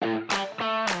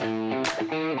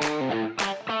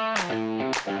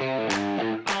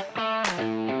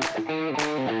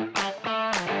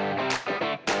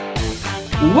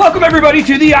Welcome, everybody,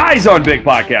 to the Eyes on Big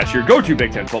podcast, your go-to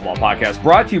Big Ten football podcast,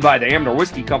 brought to you by the Amador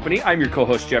Whiskey Company. I'm your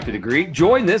co-host, Jeffrey the Greek,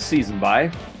 joined this season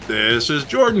by... This is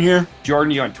Jordan here.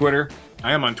 Jordan, you on Twitter?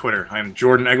 I am on Twitter. I am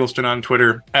Jordan Eggleston on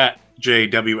Twitter, at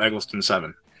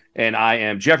JWEggleston7. And I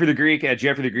am Jeffrey the Greek, at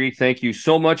Jeffrey the Greek. Thank you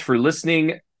so much for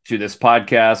listening to this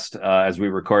podcast as we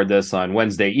record this on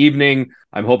Wednesday evening.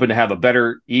 I'm hoping to have a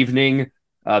better evening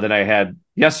than I had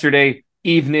yesterday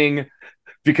evening,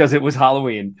 because it was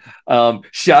Halloween.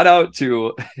 Shout out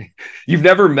to, you've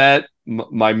never met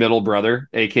my middle brother,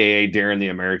 aka Darren the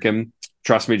American.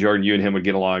 Trust me, Jordan, you and him would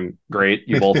get along great.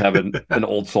 You both have an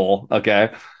old soul.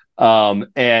 Okay.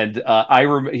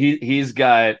 He's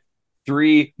got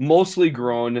three mostly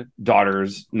grown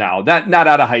daughters now, not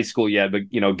out of high school yet, but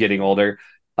getting older.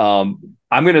 I'm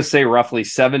going to say roughly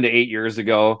 7 to 8 years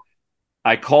ago,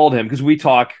 I called him because we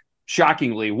talk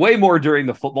shockingly way more during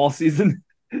the football season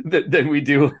than we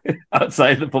do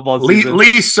outside the football season.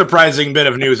 Least surprising bit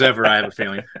of news ever, I have a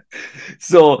feeling.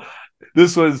 So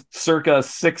this was circa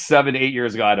 6, 7, 8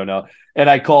 years ago. I don't know. And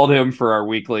I called him for our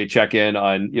weekly check-in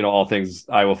on, all things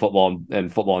Iowa football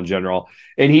and football in general.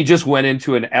 And he just went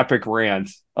into an epic rant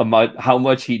about how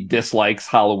much he dislikes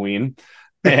Halloween.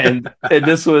 And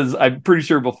this was, I'm pretty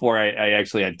sure before I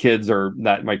actually had kids, or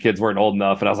not, my kids weren't old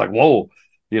enough. And I was like, whoa,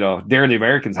 Darren the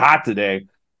American's hot today.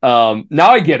 Now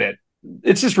I get it.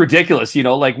 It's just ridiculous,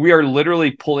 like we are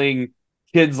literally pulling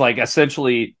kids like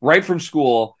essentially right from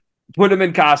school, put them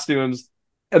in costumes,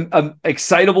 an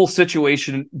excitable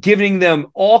situation, giving them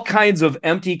all kinds of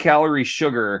empty calorie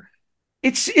sugar.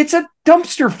 It's a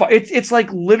dumpster fire. It's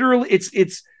like literally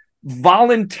it's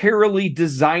voluntarily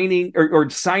designing or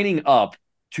signing up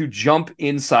to jump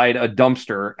inside a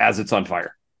dumpster as it's on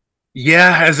fire.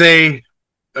 Yeah, as a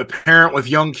parent with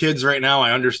young kids right now,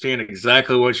 I understand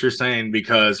exactly what you're saying,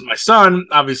 because my son,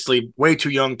 obviously way too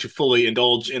young to fully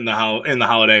indulge in the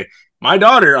holiday. My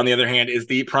daughter, on the other hand, is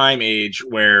the prime age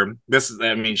where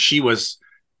she was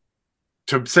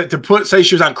say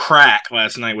she was on crack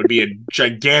last night would be a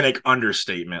gigantic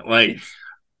understatement. Like,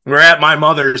 we're at my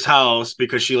mother's house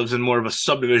because she lives in more of a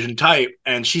subdivision type,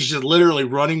 and she's just literally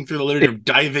running through the living room,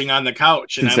 diving on the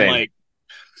couch, and I'm like,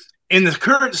 in the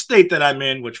current state that I'm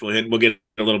in, which we'll get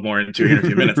a little more into here in a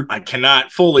few minutes, I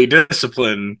cannot fully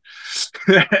discipline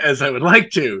as I would like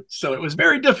to. So it was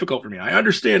very difficult for me. I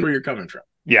understand where you're coming from.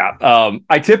 Yeah.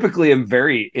 I typically am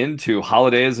very into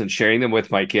holidays and sharing them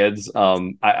with my kids.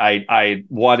 I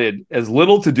wanted as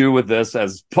little to do with this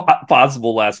as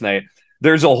possible last night.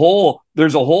 There's a whole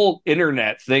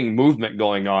internet movement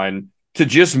going on to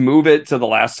just move it to the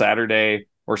last Saturday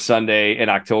or Sunday in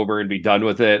October and be done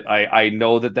with it. I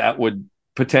know that would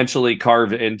potentially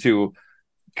carve into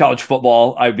college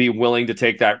football. I'd be willing to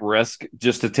take that risk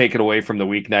just to take it away from the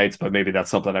weeknights, but maybe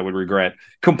that's something I would regret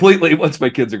completely once my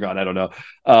kids are gone. I don't know.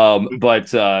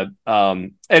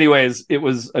 Anyways, it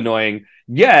was annoying,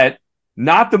 yet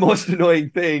not the most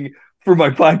annoying thing for my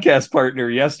podcast partner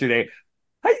yesterday.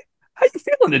 How you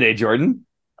feeling today, Jordan?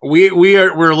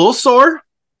 We're a little sore.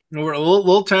 We're a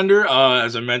little tender.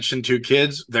 As I mentioned, 2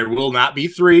 kids. There will not be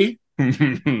 3.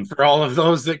 For all of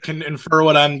those that can infer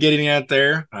what I'm getting at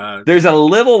there. There's a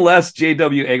little less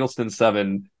JW Eggleston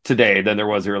 7 today than there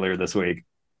was earlier this week.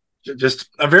 Just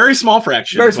a very small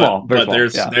fraction. Very small.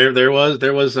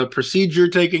 There was a procedure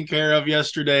taken care of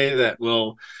yesterday that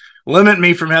will limit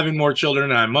me from having more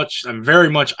children. And I'm very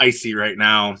much icy right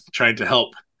now, trying to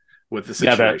help with the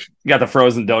situation. You got the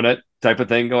frozen donut type of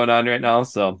thing going on right now.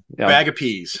 So bag of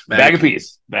peas. Bag of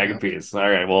peas. All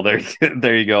right. Well,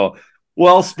 there you go.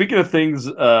 Well, speaking of things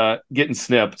getting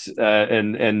snipped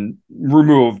and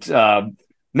removed,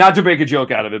 not to make a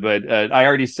joke out of it, but I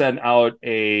already sent out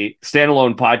a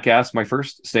standalone podcast, my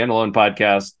first standalone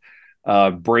podcast,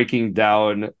 breaking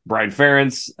down Brian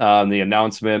Ferentz, the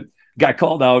announcement. Got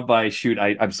called out by,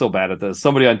 I'm so bad at this.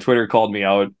 Somebody on Twitter called me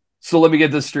out. So let me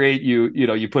get this straight.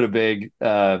 You put a big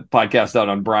podcast out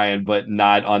on Brian, but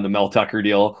not on the Mel Tucker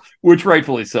deal, which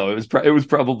rightfully so. It was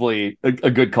probably a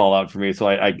good call out for me. So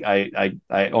I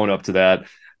own up to that.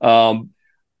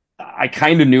 I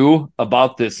kind of knew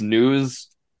about this news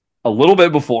a little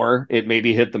bit before it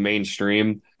maybe hit the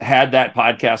mainstream. Had that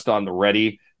podcast on the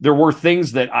ready. There were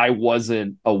things that I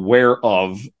wasn't aware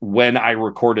of when I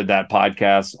recorded that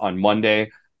podcast on Monday.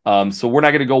 So we're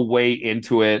not going to go way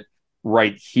into it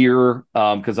right here,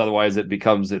 because otherwise it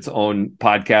becomes its own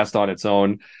podcast on its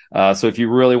own. So if you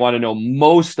really want to know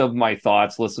most of my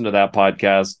thoughts, listen to that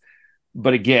podcast.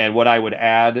 But again, what I would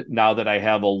add now that I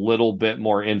have a little bit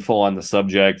more info on the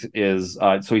subject is,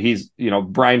 so he's,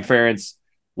 Brian Ferentz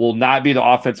will not be the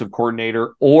offensive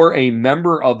coordinator or a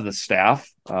member of the staff.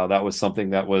 That was something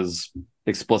that was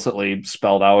explicitly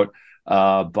spelled out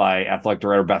by athletic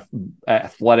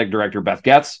director Beth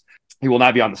Getz. He will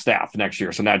not be on the staff next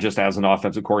year. So not just as an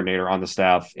offensive coordinator, on the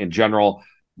staff in general.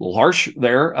 A little harsh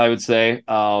there, I would say.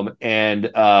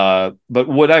 But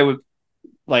what I would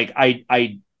like,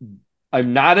 I'm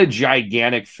not a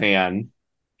gigantic fan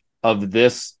of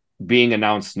this being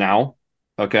announced now.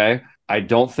 Okay. I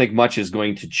don't think much is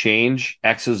going to change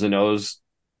X's and O's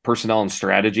personnel and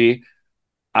strategy.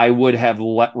 I would have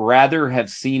rather have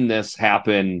seen this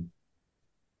happen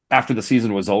after the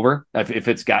season was over, if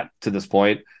it's got to this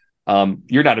point.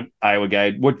 You're not an Iowa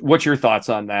guy. What's your thoughts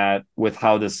on that with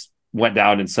how this went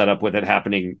down and set up with it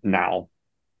happening now?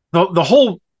 The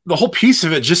whole piece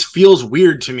of it just feels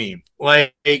weird to me.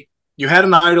 Like, you had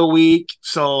an idle week,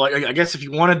 so I guess if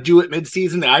you want to do it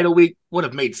midseason, the idle week would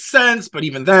have made sense. But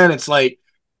even then, it's like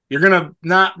you're gonna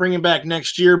not bring him back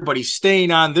next year, but he's staying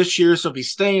on this year. So if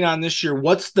he's staying on this year,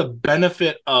 what's the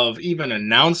benefit of even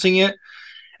announcing it?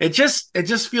 It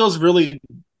just feels really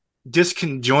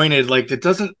disconjointed. Like,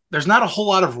 there's not a whole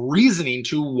lot of reasoning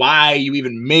to why you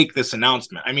even make this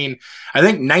announcement. I mean, I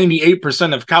think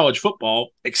 98% of college football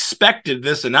expected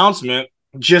this announcement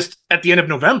just at the end of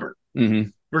November. Mm-hmm.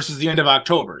 Versus the end of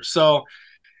October. So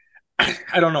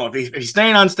I don't know if he's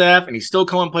staying on staff and he's still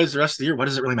calling plays the rest of the year. What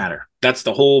does it really matter? That's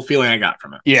the whole feeling I got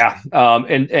from it. Yeah.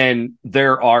 And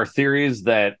there are theories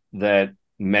that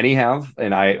many have,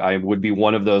 and I would be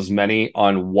one of those many,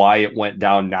 on why it went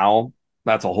down now.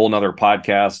 That's a whole nother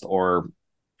podcast or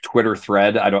Twitter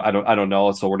thread. I don't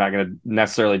know. So we're not going to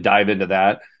necessarily dive into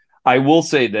that. I will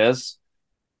say this.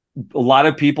 A lot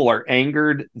of people are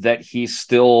angered that he's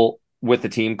still with the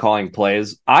team calling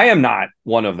plays. I am not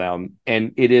one of them.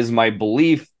 And it is my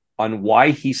belief on why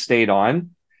he stayed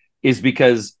on is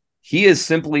because he is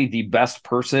simply the best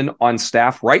person on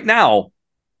staff right now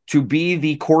to be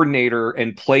the coordinator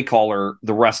and play caller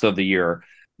the rest of the year.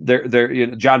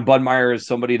 John Budmeyer is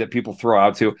somebody that people throw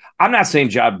out to. I'm not saying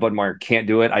John Budmeyer can't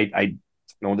do it. I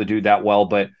know the dude that well,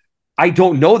 but I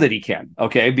don't know that he can.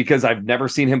 Okay. Because I've never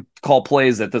seen him call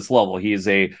plays at this level. He is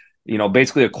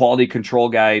basically a quality control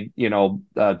guy,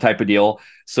 type of deal.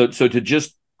 So to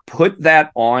just put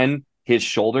that on his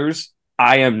shoulders,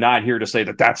 I am not here to say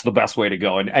that that's the best way to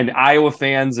go. And Iowa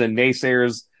fans and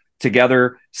naysayers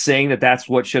together saying that that's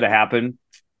what should have happened.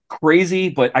 Crazy,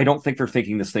 but I don't think they're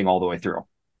thinking this thing all the way through.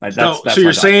 So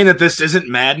you're saying that this isn't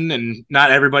Madden and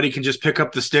not everybody can just pick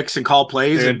up the sticks and call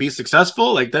plays and be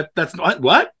successful? Like that's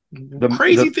what?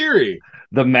 Crazy theory.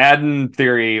 The Madden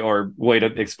theory, or way to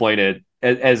explain it,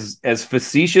 as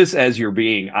facetious as you're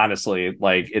being, honestly,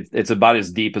 like it's about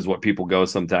as deep as what people go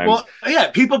sometimes. Well, yeah,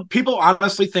 people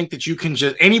honestly think that you can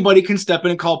anybody can step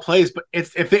in and call plays, but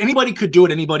if anybody could do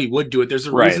it, anybody would do it. There's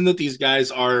a reason that these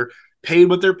guys are paid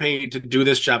what they're paid to do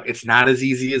this job. It's not as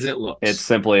easy as it looks. It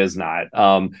simply is not.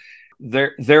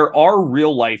 There are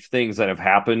real life things that have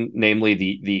happened, namely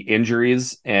the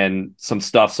injuries and some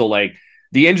stuff. So like,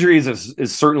 the injuries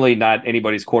is certainly not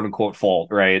anybody's quote unquote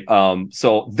fault, right?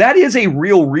 So that is a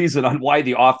real reason on why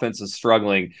the offense is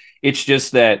struggling. It's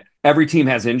just that every team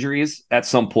has injuries at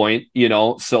some point,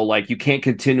 so like you can't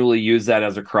continually use that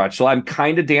as a crutch. So I'm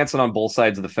kind of dancing on both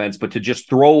sides of the fence, but to just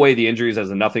throw away the injuries as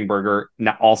a nothing burger,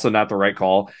 also not the right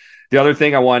call. The other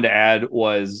thing I wanted to add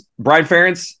was Brian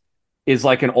Ferentz is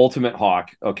like an ultimate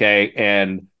Hawk, okay,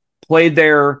 and played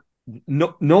there.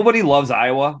 Nobody loves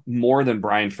Iowa more than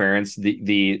Brian Ferentz.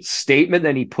 The statement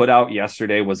that he put out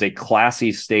yesterday was a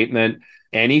classy statement.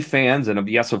 Any fans, and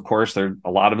yes, of course, a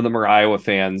lot of them are Iowa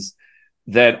fans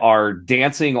that are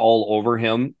dancing all over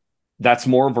him. That's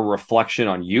more of a reflection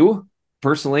on you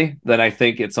personally than I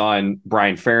think it's on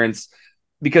Brian Ferentz,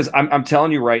 because I'm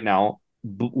telling you right now,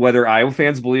 whether Iowa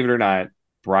fans believe it or not,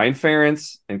 Brian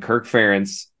Ferentz and Kirk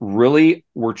Ferentz really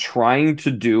were trying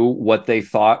to do what they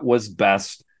thought was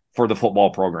best for the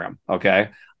football program. Okay.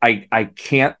 I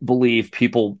can't believe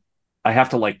I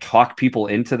have to like talk people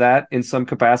into that in some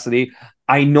capacity.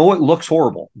 I know it looks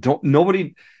horrible.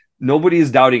 Nobody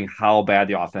is doubting how bad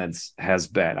the offense has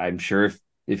been. I'm sure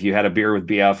if you had a beer with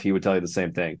BF, he would tell you the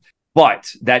same thing. But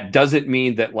that doesn't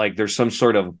mean that like there's some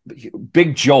sort of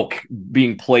big joke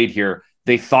being played here.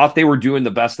 They thought they were doing the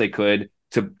best they could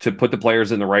to put the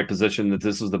players in the right position, that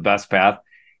this was the best path.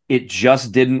 It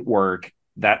just didn't work.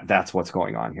 That's what's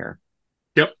going on here.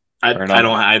 Yep.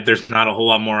 There's not a whole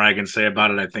lot more I can say about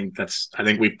it. I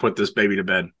think we've put this baby to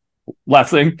bed.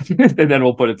 Last thing, and then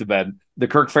we'll put it to bed. The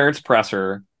Kirk Ferentz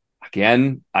presser,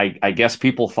 again, I guess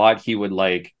people thought he would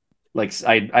like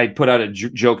I put out a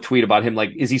joke tweet about him.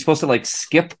 Like, is he supposed to like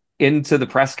skip into the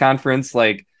press conference?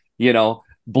 Like,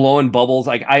 blowing bubbles.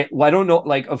 Like, I don't know.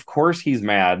 Like, of course he's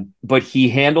mad, but he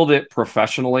handled it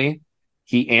professionally.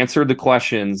 He answered the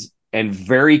questions And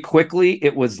very quickly,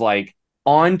 it was like,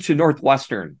 on to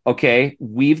Northwestern. Okay,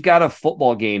 we've got a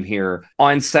football game here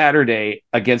on Saturday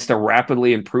against a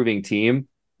rapidly improving team.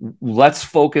 Let's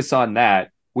focus on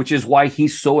that, which is why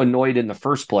he's so annoyed in the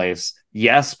first place.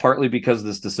 Yes, partly because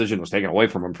this decision was taken away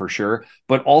from him for sure,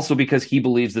 but also because he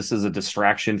believes this is a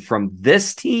distraction from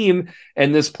this team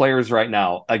and this players right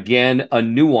now. Again, a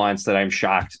nuance that I'm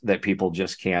shocked that people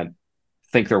just can't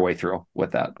think their way through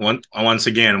with that. Once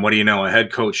again, what do you know? A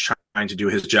head coach trying to do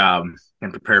his job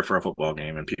and prepare for a football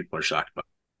game, and people are shocked about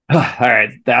it. All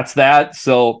right, that's that.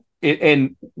 So,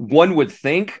 and one would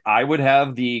think I would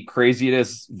have the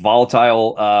craziest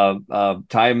volatile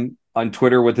time on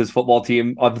Twitter with his football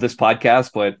team of this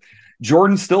podcast, but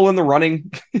Jordan's still in the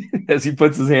running as he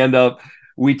puts his hand up.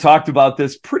 We talked about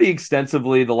this pretty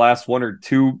extensively the last one or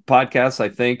two podcasts, I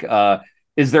think.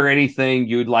 Is there anything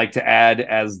you'd like to add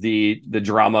as the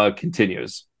drama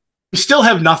continues? We still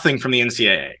have nothing from the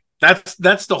NCAA.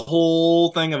 That's the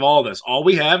whole thing of all this. All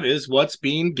we have is what's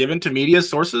being given to media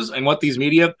sources and what these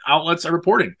media outlets are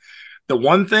reporting. The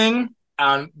one thing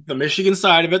on the Michigan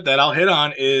side of it that I'll hit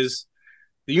on is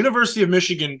the University of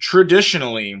Michigan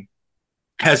traditionally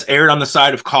has erred on the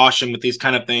side of caution with these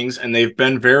kind of things, and they've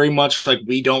been very much like,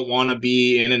 we don't want to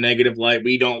be in a negative light.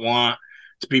 We don't want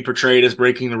to be portrayed as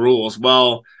breaking the rules.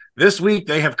 Well, this week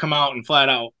they have come out and flat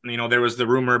out, there was the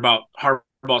rumor about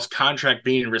Harbaugh's contract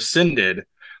being rescinded.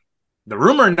 The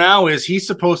rumor now is he's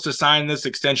supposed to sign this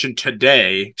extension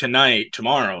today, tonight,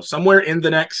 tomorrow, somewhere in the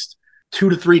next 2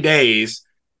 to 3 days,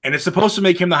 and it's supposed to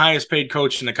make him the highest paid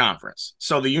coach in the conference.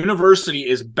 So the university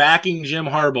is backing Jim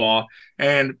Harbaugh,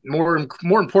 and more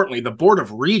importantly, the Board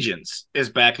of Regents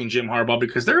is backing Jim Harbaugh,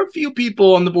 because there are a few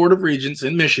people on the Board of Regents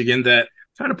in Michigan that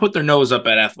try to put their nose up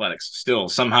at athletics still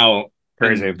somehow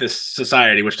in this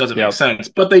society, which doesn't make sense,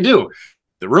 but they do.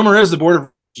 The rumor is the Board of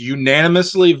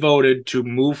unanimously voted to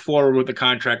move forward with the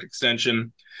contract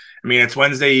extension. I mean, it's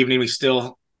Wednesday evening. We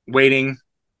still waiting.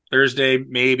 Thursday,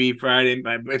 maybe Friday.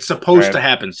 It's supposed to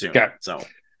happen soon. Okay. So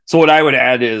what I would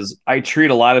add is I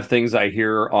treat a lot of things I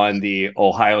hear on the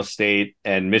Ohio State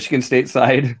and Michigan State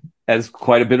side as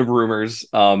quite a bit of rumors.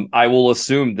 I will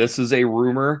assume this is a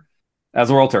rumor as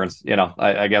the world turns.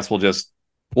 I guess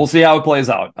we'll see how it plays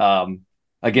out.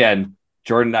 Again,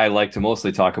 Jordan and I like to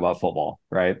mostly talk about football,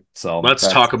 right? So let's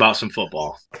talk about some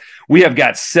football. We have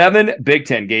got 7 Big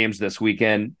Ten games this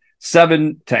weekend.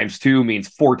 7 times 2 means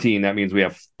 14. That means we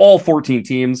have all 14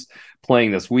 teams playing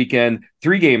this weekend.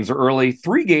 3 games early,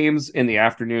 3 games in the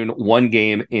afternoon, 1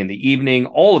 game in the evening.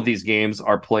 All of these games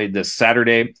are played this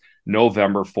Saturday,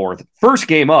 November 4th. First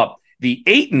game up, the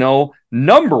 8-0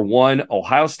 number 1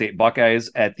 Ohio State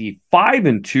Buckeyes at the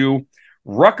 5-2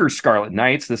 Rutgers Scarlet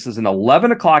Knights. This is an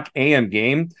 11 o'clock a.m.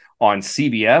 game on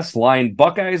CBS. Line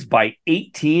Buckeyes by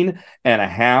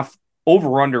 18.5,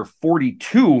 over under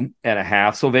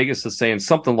 42.5. So Vegas is saying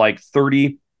something like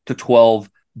 30-12.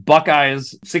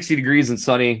 Buckeyes, 60 degrees and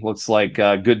sunny. Looks like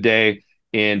a good day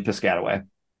in Piscataway.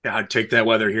 Yeah, I'd take that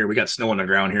weather here. We got snow on the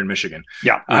ground here in Michigan.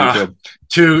 Yeah.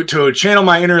 To channel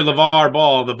my inner LeVar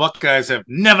Ball, the Buckeyes have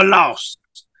never lost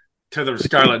to the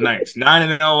Scarlet Knights.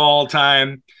 9-0 all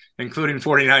time, including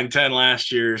 49-10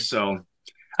 last year. So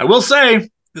I will say,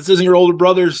 this isn't your older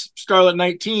brother's Scarlet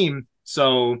Knight team.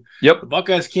 So the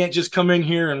Buckeyes can't just come in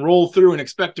here and roll through and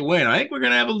expect to win. I think we're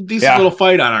going to have a decent little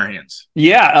fight on our hands.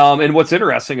 Yeah. And what's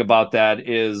interesting about that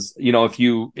is,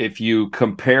 if you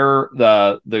compare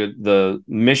the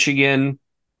Michigan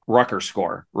Rutgers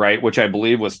score, right, which I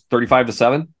believe was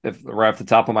 35-7, if right off the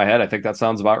top of my head, I think that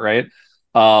sounds about right.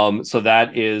 So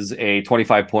that is a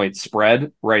 25-point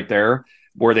spread right there,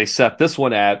 where they set this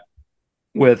one at,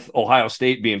 with Ohio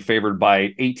State being favored by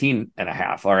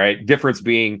 18.5. All right. Difference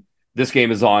being, this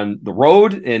game is on the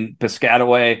road in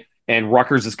Piscataway, and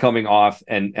Rutgers is coming off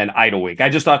an idle week. I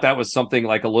just thought that was something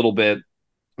like a little bit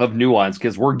of nuance,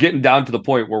 because we're getting down to the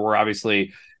point where we're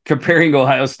obviously comparing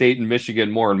Ohio State and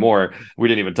Michigan more and more. We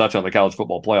didn't even touch on the college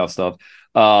football playoff stuff.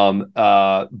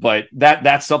 But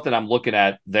that's something I'm looking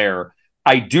at there.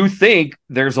 I do think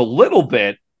there's a little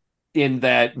bit in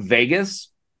that Vegas,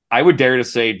 I would dare to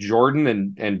say,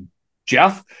 Jordan and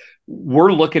Jeff,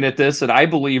 we're looking at this, and I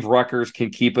believe Rutgers can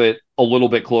keep it a little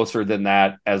bit closer than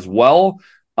that as well,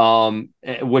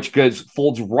 which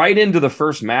folds right into the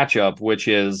first matchup, which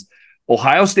is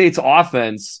Ohio State's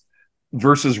offense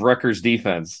versus Rutgers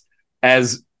defense.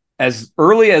 As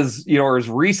early as, or as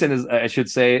recent as, I should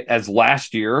say, as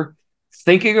last year,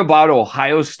 thinking about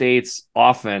Ohio State's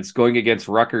offense going against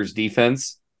Rutgers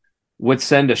defense would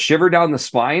send a shiver down the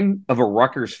spine of a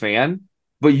Rutgers fan.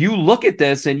 But you look at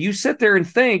this and you sit there and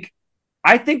think,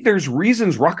 I think there's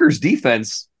reasons Rutgers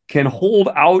defense can hold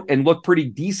out and look pretty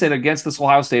decent against this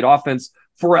Ohio State offense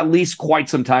for at least quite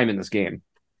some time in this game.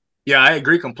 Yeah, I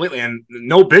agree completely. And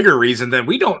no bigger reason than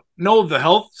we don't know the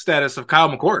health status of Kyle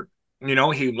McCord. You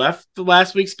know, he left the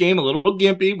last week's game a little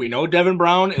gimpy. We know Devin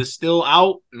Brown is still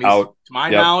out. To my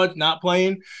knowledge, not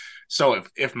playing. So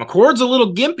if McCord's a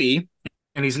little gimpy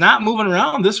and he's not moving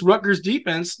around this Rutgers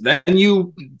defense, then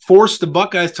you force the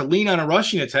Buckeyes to lean on a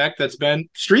rushing attack that's been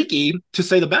streaky, to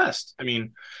say the best. I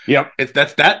mean,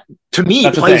 that to me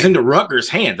plays into Rutgers'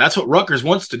 hand. That's what Rutgers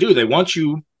wants to do. They want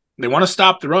to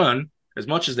stop the run as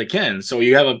much as they can. So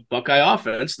you have a Buckeye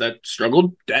offense that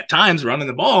struggled at times running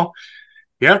the ball.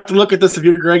 You have to look at this if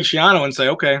you're Greg Schiano and say,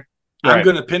 okay, I'm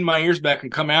going to pin my ears back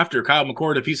and come after Kyle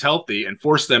McCord if he's healthy and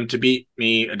force them to beat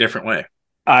me a different way.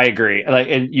 I agree.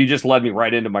 And you just led me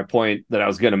right into my point that I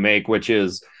was going to make, which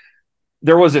is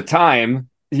there was a time,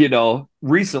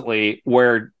 recently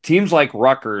where teams like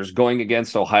Rutgers going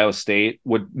against Ohio State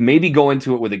would maybe go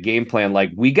into it with a game plan like,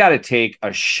 we got to take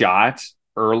a shot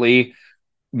early,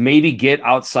 maybe get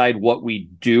outside what we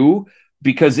do,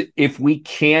 because if we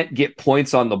can't get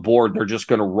points on the board, they're just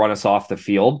going to run us off the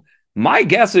field. My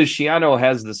guess is Schiano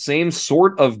has the same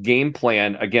sort of game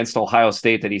plan against Ohio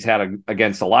State that he's had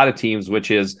against a lot of teams,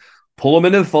 which is pull them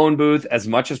into the phone booth as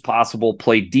much as possible,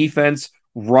 play defense,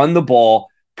 run the ball,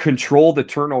 control the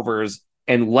turnovers,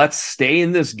 and let's stay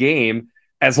in this game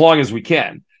as long as we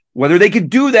can. Whether they could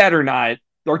do that or not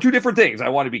are two different things. I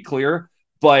want to be clear,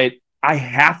 but I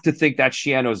have to think that's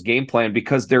Schiano's game plan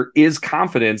because there is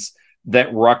confidence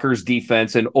that Rutgers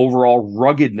defense and overall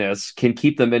ruggedness can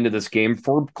keep them into this game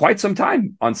for quite some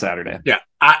time on Saturday. Yeah,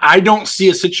 I don't see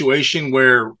a situation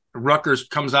where Rutgers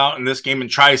comes out in this game and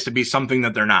tries to be something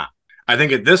that they're not. I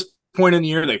think at this point in the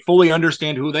year, they fully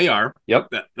understand who they are.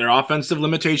 Yep. Their offensive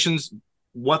limitations,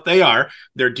 what they are,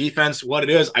 their defense, what it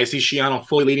is. I see Schiano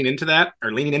fully leaning into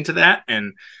that.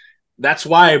 And that's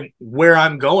why where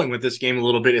I'm going with this game a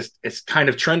little bit is it's kind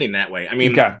of trending that way. I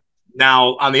mean,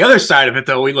 Now, on the other side of it,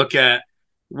 though, we look at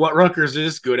what Rutgers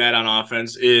is good at on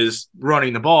offense is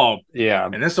running the ball. Yeah.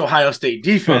 And this Ohio State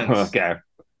defense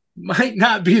might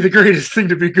not be the greatest thing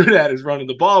to be good at is running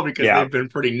the ball because they've been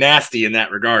pretty nasty in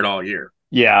that regard all year.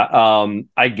 Yeah.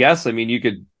 I guess, you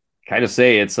could kind of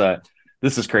say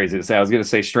this is crazy to say. I was going to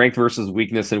say strength versus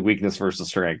weakness and weakness versus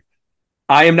strength.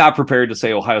 I am not prepared to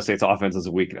say Ohio State's offense is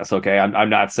a weakness. Okay. I'm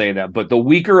not saying that, but the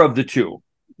weaker of the two.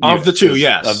 Of the two.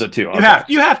 Okay.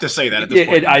 You have to say that at this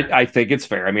point. I think it's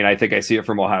fair. I think I see it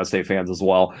from Ohio State fans as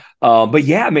well. But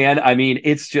yeah, man,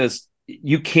 it's just,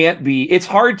 it's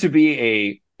hard to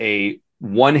be a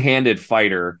one-handed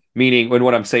fighter, meaning when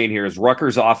what I'm saying here is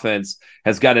Rutgers offense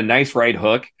has got a nice right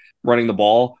hook running the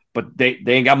ball, but they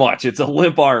ain't got much. It's a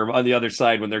limp arm on the other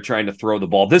side when they're trying to throw the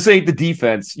ball. This ain't the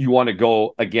defense you want to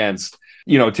go against,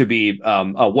 to be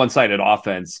a one-sided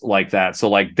offense like that. So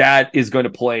that is going to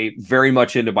play very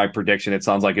much into my prediction. It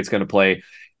sounds like it's going to play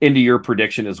into your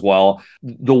prediction as well.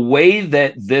 The way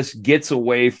that this gets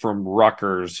away from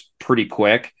Rutgers pretty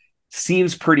quick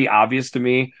seems pretty obvious to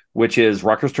me, which is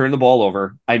Rutgers turn the ball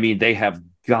over. They have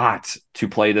got to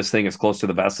play this thing as close to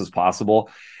the best as possible.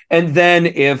 And then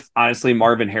if honestly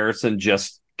Marvin Harrison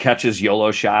just catches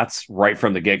YOLO shots right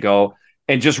from the get-go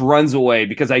and just runs away,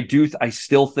 because I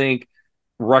still think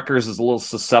Rutgers is a little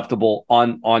susceptible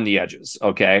on the edges.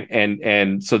 Okay.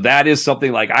 And so that is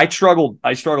something like I struggled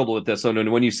with this. So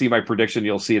when you see my prediction,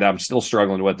 you'll see that I'm still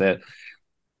struggling with it.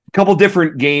 A couple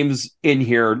different games in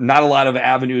here, not a lot of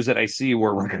avenues that I see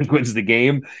where Rutgers wins the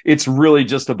game. It's really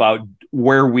just about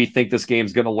where we think this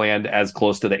game's going to land as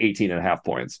close to the 18.5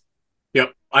 points.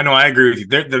 Yep. I know. I agree with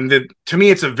you. To me,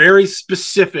 it's a very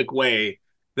specific way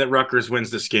that Rutgers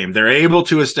wins this game. They're able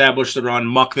to establish the run,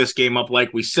 muck this game up,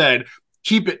 like we said,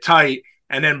 keep it tight,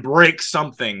 and then break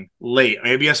something late.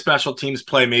 Maybe a special teams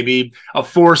play, maybe a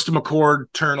forced McCord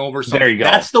turnover. Something. There you go.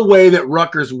 That's the way that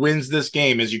Rutgers wins this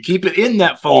game, is you keep it in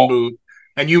that phone booth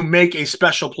and you make a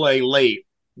special play late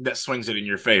that swings it in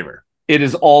your favor. It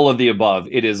is all of the above.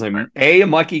 It is a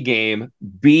mucky game,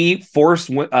 B, forced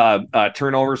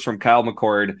turnovers from Kyle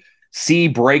McCord, C,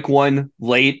 break one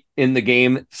late in the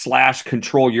game /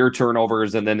 control your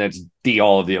turnovers, and then it's D,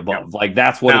 all of the above.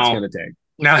 That's what it's going to take.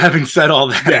 Now, having said all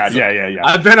that, yeah.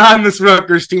 I've been on this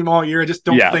Rutgers team all year. I just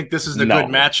don't think this is the good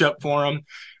matchup for them.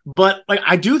 But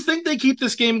I do think they keep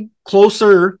this game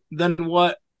closer than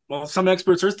what some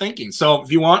experts are thinking. So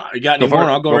if you want, you got any more?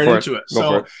 I'll go right into it.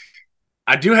 So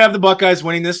I do have the Buckeyes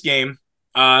winning this game.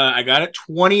 I got it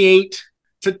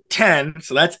 28-10.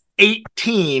 So that's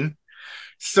 18.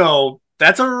 So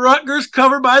that's a Rutgers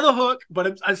cover by the hook, but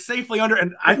it's safely under.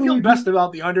 And I feel best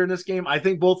about the under in this game. I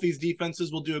think both these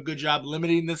defenses will do a good job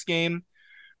limiting this game.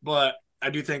 But I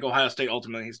do think Ohio State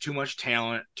ultimately has too much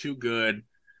talent, too good,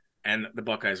 and the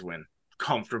Buckeyes win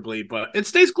comfortably, but it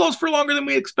stays close for longer than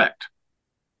we expect.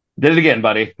 Did it again,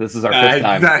 buddy. This is our fifth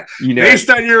time. Based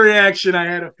on your reaction, I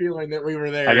had a feeling that we were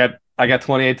there. I got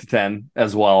 28-10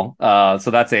 as well.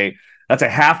 So that's a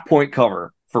half point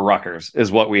cover for Rutgers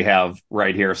is what we have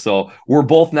right here. So we're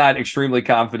both not extremely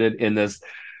confident in this,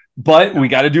 but we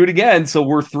got to do it again. So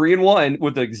we're 3-1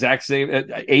 with the exact same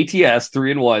ATS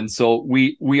 3-1. So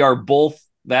we are both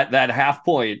that half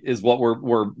point is what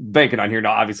we're banking on here.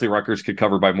 Now, obviously Rutgers could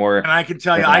cover by more. And I can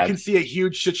tell you, I can see a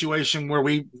huge situation where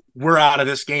we're out of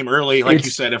this game early. Like you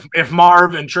said, if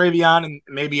Marv and Travion and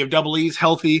maybe if Double E's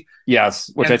healthy.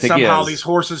 Yes. Which I think somehow these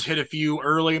horses hit a few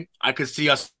early, I could see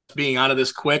us being out of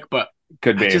this quick, but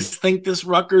could be. I just think this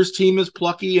Rutgers team is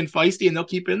plucky and feisty and they'll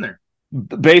keep in there.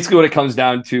 Basically what it comes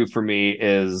down to for me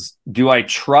is, do I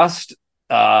trust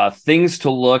things to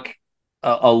look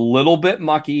a little bit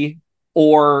mucky,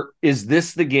 or is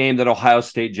this the game that Ohio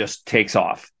State just takes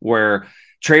off where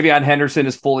Travion Henderson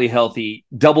is fully healthy,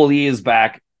 Double E is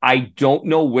back? I don't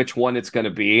know which one it's going to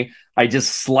be. I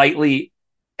just slightly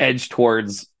edge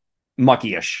towards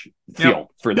mucky-ish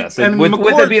feel for this. And with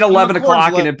it being 11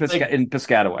 o'clock and in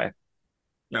Piscataway.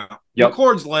 Yeah.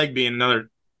 McCord's leg being another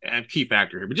key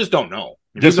factor here. We just don't know.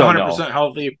 If he's 100%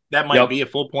 healthy, that might be a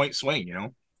full point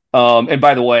swing, And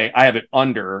by the way, I have it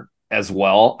under as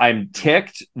well. I'm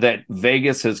ticked that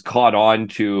Vegas has caught on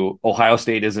to Ohio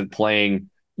State isn't playing,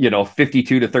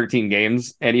 52-13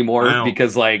 games anymore,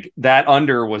 because like that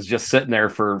under was just sitting there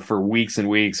for weeks and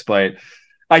weeks. But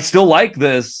I still like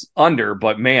this under,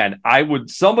 but man,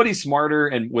 somebody smarter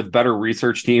and with better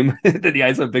research team than the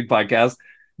Ice Big Podcast.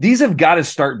 These have got to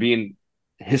start being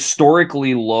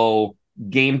historically low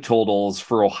game totals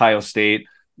for Ohio State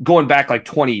going back like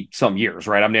 20 some years,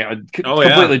 right? I mean,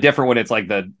 completely different when it's like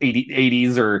the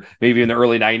 80s or maybe in the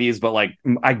early 90s, but like,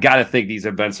 I got to think these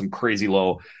have been some crazy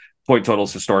low point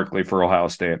totals historically for Ohio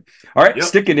State. All right.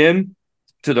 Sticking in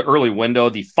to the early window,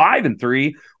 the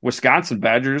 5-3 Wisconsin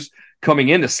Badgers coming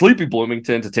into sleepy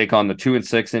Bloomington to take on the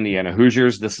 2-6 Indiana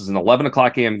Hoosiers. This is an 11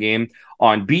 o'clock a.m. game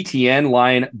on BTN.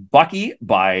 Line Bucky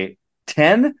by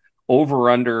 10, over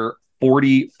under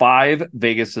 45.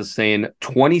 Vegas is saying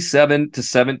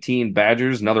 27-17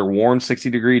 Badgers. Another warm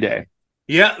 60-degree day.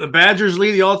 Yeah, the Badgers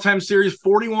lead the all-time series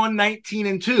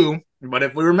 41-19-2. But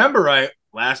if we remember right,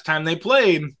 last time they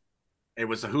played, it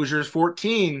was the Hoosiers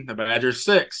 14, the Badgers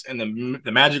 6, in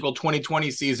the magical 2020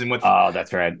 season with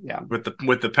that's right. Yeah. With the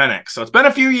Penix. So it's been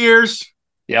a few years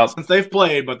since they've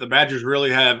played, but the Badgers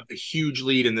really have a huge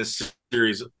lead in this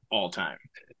series all time.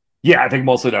 Yeah, I think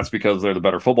mostly that's because they're the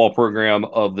better football program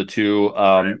of the two.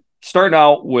 Starting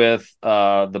out with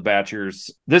the Badgers,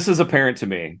 this is apparent to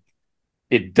me.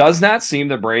 It does not seem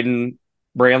that Braylon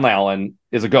Allen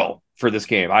is a go for this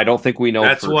game. I don't think we know.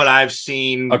 That's what I've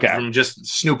seen from just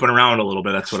snooping around a little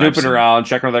bit. That's what snooping I've seen. Around,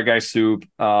 checking with that guy Soup.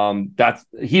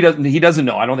 He doesn't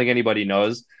know. I don't think anybody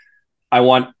knows. I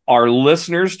want our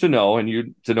listeners to know, and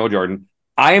you to know, Jordan.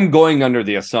 I am going under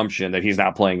the assumption that he's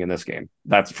not playing in this game.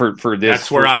 That's for this.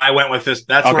 That's where I went with this.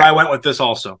 That's where I went with this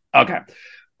also. Okay.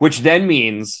 Which then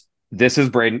means this is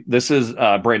Braden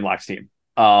Lock's team.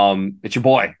 It's your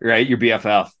boy, right? Your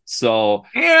BFF. So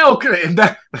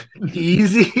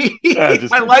easy.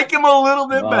 I like him a little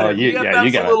bit better. You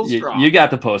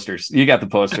got the posters. You got the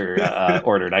poster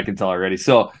ordered. I can tell already.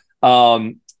 So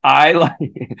I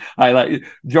like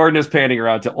Jordan is panning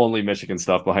around to only Michigan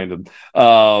stuff behind him.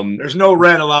 There's no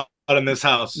red allowed in this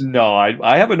house. No,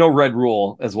 I have a no red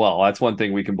rule as well. That's one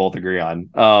thing we can both agree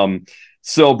on.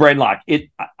 So Braden Lock,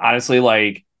 it honestly,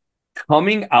 like,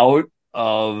 coming out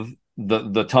of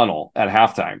the tunnel at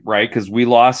halftime, right? Because we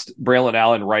lost Braylon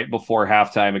Allen right before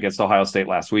halftime against Ohio State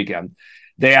last weekend.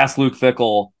 They asked Luke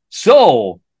Fickell,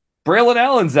 so Braylon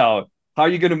Allen's out, how are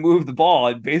you going to move the ball?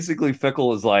 And basically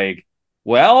Fickell is like,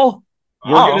 well,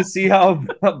 we're going to see how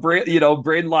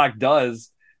Braden Lock does.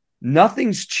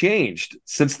 Nothing's changed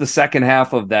since the second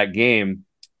half of that game.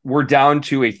 We're down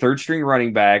to a third string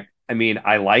running back. I mean,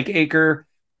 I like Aker,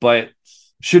 but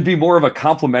should be more of a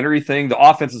complimentary thing. The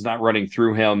offense is not running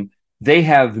through him. They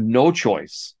have no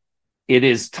choice. It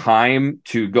is time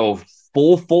to go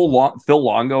full Phil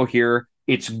Longo here.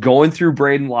 It's going through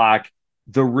Braden Lock.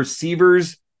 The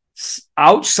receivers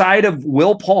outside of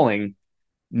Will Pauling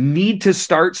need to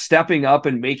start stepping up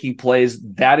and making plays.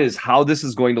 That is how this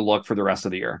is going to look for the rest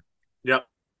of the year. Yep.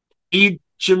 Need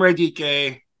Chimere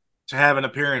Dike to have an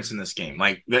appearance in this game.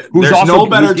 Like, there's no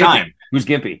better time. Who's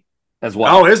Gimpy as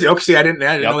well? Oh, is he? Okay, see, I didn't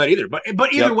know that either.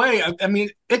 But either way, I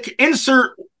mean,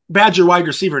 insert Badger wide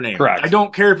receiver name. Correct. I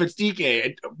don't care if it's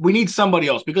DK. We need somebody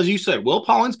else because you said Will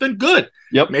Paulin's been good.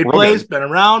 Yep. Made plays, been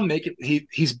around,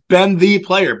 he's been the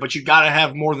player, but you got to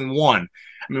have more than one.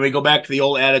 I mean, we go back to the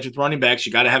old adage with running backs,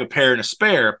 you got to have a pair and a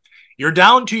spare. You're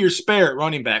down to your spare at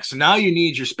running back. So now you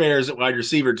need your spares at wide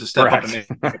receiver to step up and make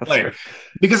a play. Right.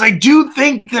 Because I do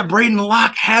think that Braden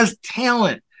Locke has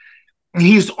talent. And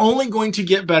he's only going to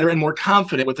get better and more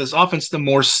confident with this offense the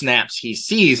more snaps he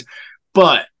sees.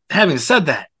 But having said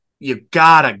that, you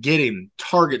got to get him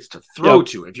targets to throw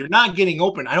to. If you're not getting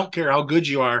open, I don't care how good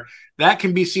you are. That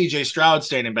can be CJ Stroud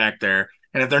standing back there.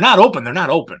 And if they're not open, they're not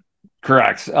open.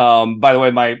 Correct. By the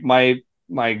way,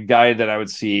 my guy that I would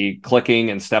see clicking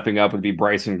and stepping up would be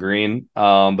Bryson Green.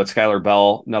 But Skylar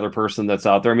Bell, another person that's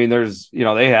out there. I mean, there's,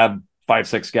 they have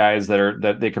 5-6 guys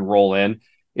that they can roll in.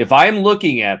 If I'm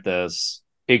looking at this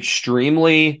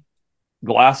extremely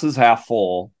glasses half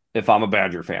full, if I'm a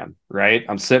Badger fan, right?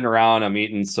 I'm sitting around, I'm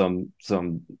eating some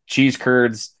cheese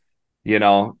curds,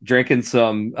 drinking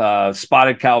some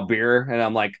Spotted Cow beer. And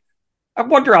I'm like, I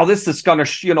wonder how this is going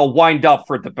to, wind up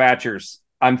for the Badgers.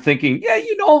 I'm thinking,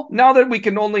 now that we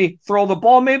can only throw the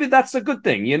ball, maybe that's a good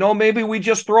thing. Maybe we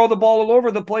just throw the ball all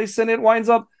over the place and it winds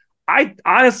up. I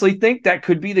honestly think that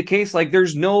could be the case. Like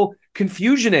there's no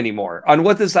confusion anymore on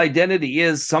what this identity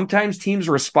is. Sometimes teams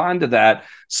respond to that.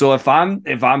 So if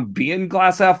I'm being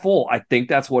glass half full, I think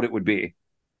that's what it would be.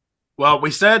 Well,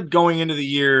 we said going into the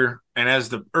year and as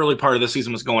the early part of the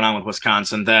season was going on with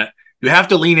Wisconsin that you have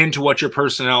to lean into what your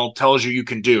personnel tells you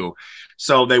can do.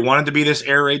 So they wanted to be this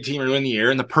air raid team early in the year,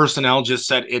 and the personnel just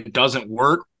said it doesn't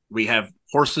work. We have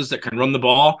horses that can run the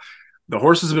ball. The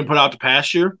horses have been put out to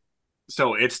pasture.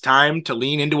 So it's time to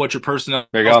lean into what your personnel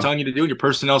is telling you to do. Your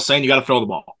personnel is saying you got to throw the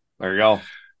ball. There you go.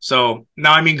 So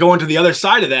now, I mean, going to the other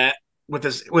side of that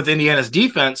with Indiana's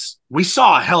defense, we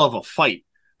saw a hell of a fight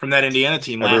from that Indiana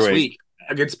team last week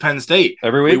against Penn State.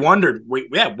 Every week. We wondered,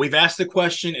 we've asked the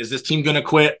question, is this team going to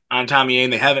quit on Tommy A?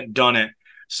 And they haven't done it.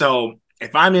 So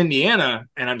if I'm Indiana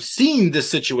and I'm seeing this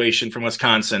situation from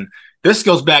Wisconsin, this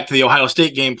goes back to the Ohio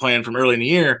State game plan from early in the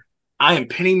year. I am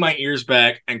pinning my ears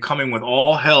back and coming with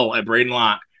all hell at Braden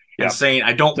Locke and saying,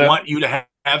 I don't want you to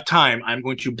have time. I'm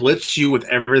going to blitz you with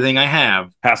everything I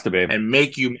have. Has to be. And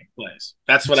make you make plays.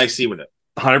 That's what I see with it.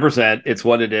 100%. It's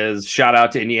what it is. Shout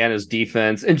out to Indiana's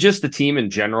defense and just the team in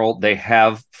general. They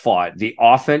have fought. The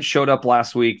offense showed up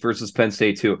last week versus Penn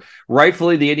State too.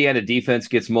 Rightfully, the Indiana defense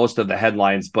gets most of the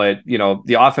headlines, but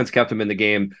the offense kept them in the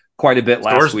game quite a bit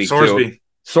last week too.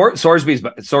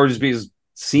 Sorsby's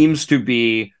seems to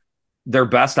be their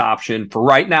best option for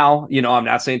right now. I'm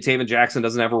not saying Taven Jackson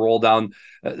doesn't have a roll down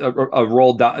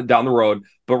the road,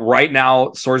 but right now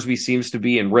Sorsby seems to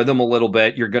be in rhythm a little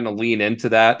bit. You're going to lean into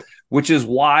that, which is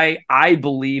why I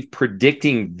believe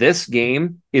predicting this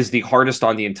game is the hardest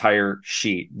on the entire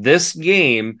sheet. This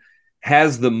game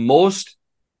has the most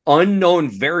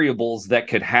unknown variables that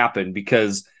could happen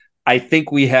because I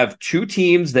think we have two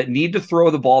teams that need to throw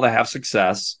the ball to have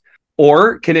success.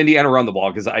 Or can Indiana run the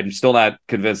ball? Because I'm still not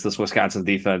convinced this Wisconsin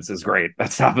defense is great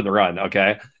at stopping the run.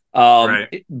 Okay.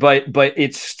 Right. But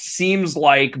it seems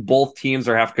like both teams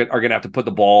are going to have to put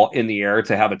the ball in the air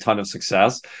to have a ton of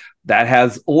success.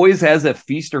 That always has a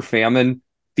feast or famine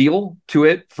feel to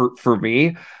it for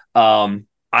me. I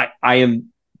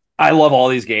love all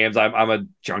these games. I'm a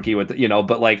junkie with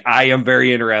but like I am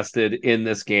very interested in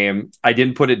this game. I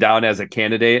didn't put it down as a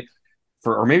candidate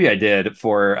or maybe I did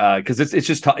because it's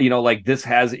just like this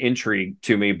has intrigue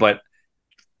to me, but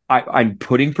I'm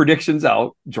putting predictions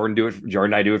out. Jordan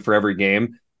and I do it for every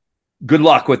game. Good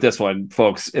luck with this one,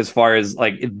 folks. As far as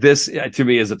like this to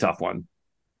me is a tough one.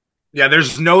 Yeah,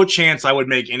 there's no chance I would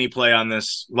make any play on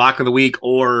this lock of the week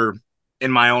or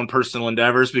in my own personal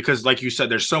endeavors because, like you said,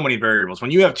 there's so many variables. When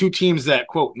you have two teams that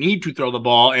quote need to throw the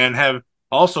ball and have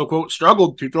also quote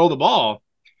struggled to throw the ball,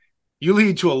 you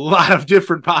lead to a lot of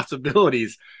different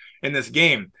possibilities in this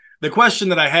game. The question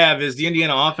that I have is the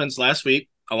Indiana offense last week,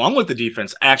 along with the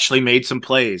defense, actually made some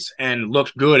plays and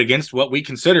looked good against what we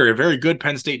consider a very good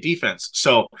Penn State defense.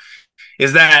 So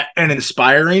is that an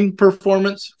inspiring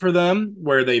performance for them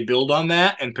where they build on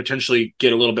that and potentially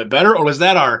get a little bit better? Or was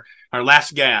that our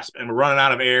last gasp and we're running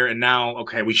out of air and now,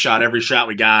 okay, we shot every shot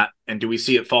we got and do we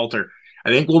see it falter? I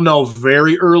think we'll know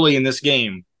very early in this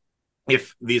game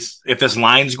if this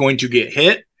line's going to get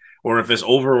hit or if this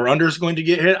over or under is going to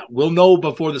get hit. We'll know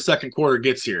before the second quarter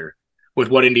gets here with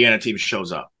what Indiana team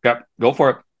shows up. Yep, go for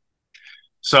it.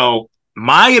 So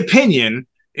my opinion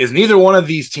is neither one of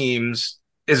these teams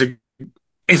is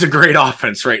a great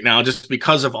offense right now just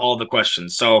because of all the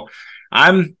questions. So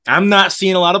I'm not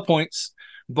seeing a lot of points.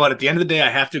 But at the end of the day, I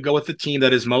have to go with the team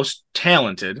that is most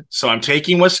talented. So I'm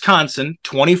taking Wisconsin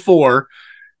 24,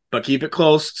 but keep it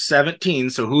close, 17.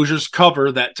 So Hoosiers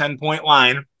cover that 10-point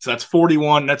line. So that's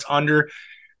 41. That's under.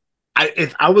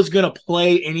 If I was going to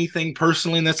play anything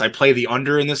personally in this, I play the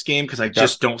under in this game because I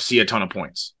just don't see a ton of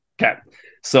points. Okay.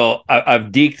 So I've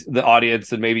deked the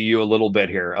audience and maybe you a little bit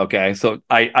here. Okay. So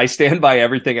I stand by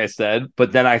everything I said,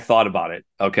 but then I thought about it.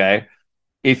 Okay.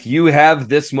 If you have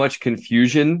this much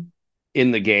confusion in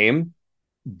the game,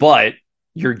 but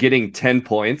you're getting 10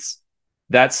 points,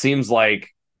 that seems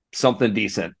like something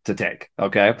decent to take.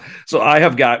 Okay. So I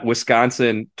have got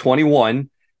Wisconsin 21,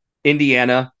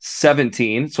 Indiana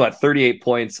 17. So at 38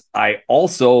 points, I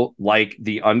also like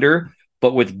the under,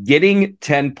 but with getting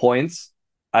 10 points,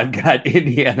 I've got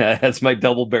Indiana as my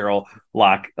double barrel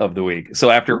lock of the week. So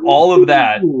after all of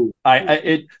that,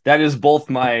 that is both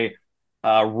my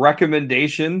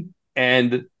recommendation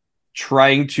and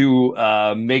trying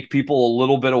to make people a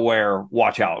little bit aware.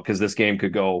 Watch out, because this game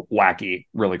could go wacky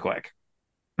really quick.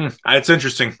 It's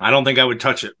interesting. I don't think I would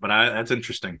touch it, but that's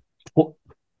interesting.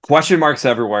 Question marks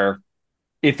everywhere.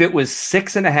 If it was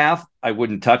 6.5, I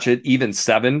wouldn't touch it, even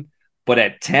 7. But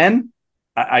at 10,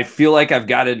 I feel like I've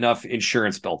got enough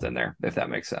insurance built in there, if that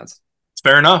makes sense. It's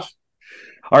fair enough.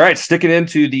 All right, sticking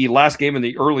into the last game in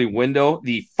the early window,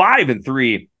 the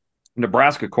 5-3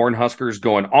 Nebraska Cornhuskers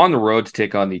going on the road to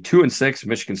take on the 2-6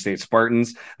 Michigan State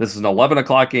Spartans. This is an 11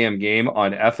 o'clock a.m. game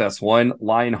on FS1.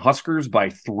 Line Huskers by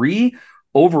 3,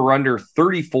 over under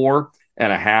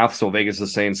 34.5. So Vegas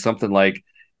is saying something like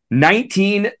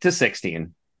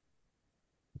 19-16.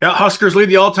 Yeah, Huskers lead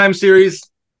the all-time series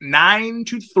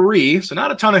 9-3. So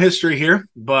not a ton of history here,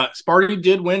 but Sparty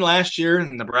did win last year,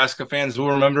 and Nebraska fans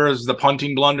will remember as the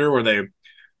punting blunder where they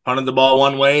punted the ball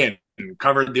one way and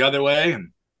covered the other way.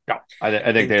 And yeah,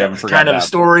 I think they haven't forgotten kind of the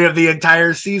story of the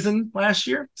entire season last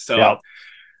year. So,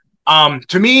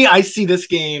 to me, I see this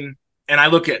game, and I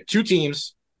look at two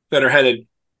teams that are headed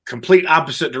complete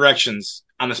opposite directions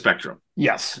on the spectrum.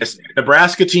 Yes. It's a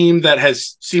Nebraska team that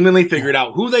has seemingly figured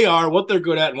out who they are, what they're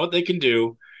good at, and what they can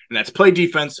do, and that's play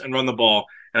defense and run the ball.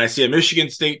 And I see a Michigan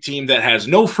State team that has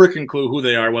no freaking clue who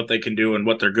they are, what they can do, and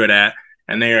what they're good at,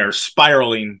 and they are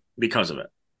spiraling because of it.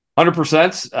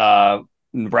 100%.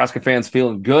 Nebraska fans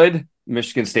feeling good.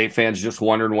 Michigan State fans just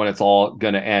wondering when it's all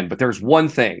going to end. But there's one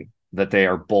thing that they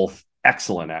are both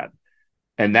excellent at,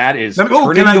 and that is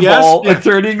turning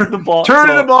the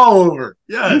ball over.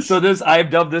 Yes. So I've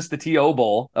dubbed this the TO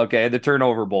Bowl, okay, the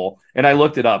Turnover Bowl, and I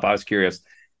looked it up. I was curious.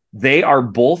 They are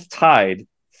both tied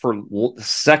for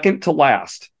second to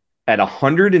last at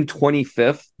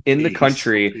 125th in the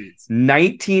country,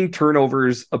 19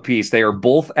 turnovers apiece. They are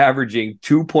both averaging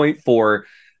 2.4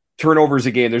 turnovers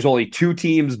a game. There's only 2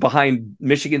 teams behind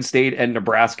Michigan State and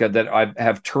Nebraska that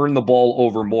have turned the ball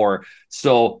over more.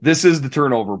 So this is the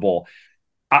Turnover Bowl.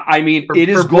 I mean, it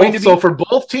is going to be. So for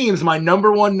both teams, my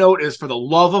number one note is, for the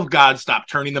love of God, stop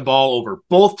turning the ball over.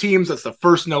 Both teams, that's the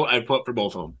first note I put for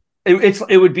both of them.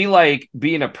 It would be like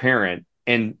being a parent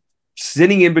and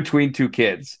sitting in between 2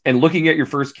 kids and looking at your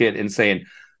first kid and saying,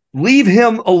 leave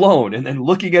him alone, and then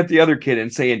looking at the other kid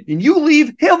and saying, and you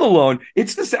leave him alone.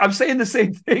 It's the I'm saying the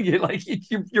same thing.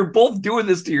 You're both doing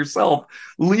this to yourself.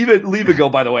 Leave it go.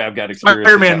 By the way, I've got experience.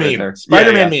 Spider-Man meme.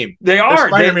 Spider-Man meme. They are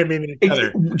Spider-Man meme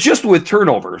together. Just with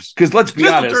turnovers, because let's be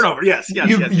honest. Turnover. Yes.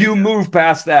 You move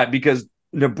past that, because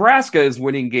Nebraska is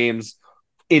winning games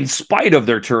in spite of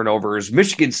their turnovers.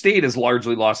 Michigan State has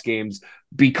largely lost games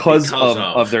because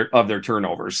of their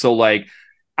turnovers. So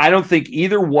I don't think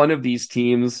either one of these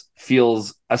teams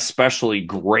feels especially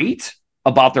great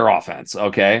about their offense.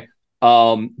 Okay.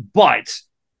 But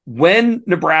when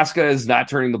Nebraska is not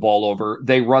turning the ball over,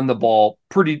 they run the ball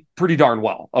pretty darn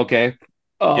well. Okay.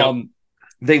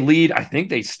 They lead. I think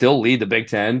they still lead the Big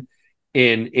Ten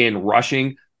in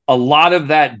rushing. A lot of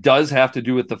that does have to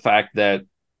do with the fact that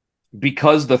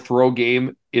because the throw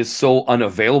game is so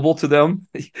unavailable to them,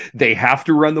 they have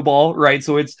to run the ball, right?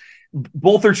 So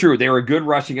both are true. They're a good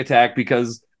rushing attack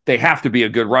because they have to be a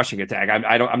good rushing attack.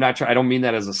 I don't mean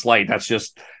that as a slight. That's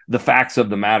just the facts of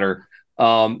the matter.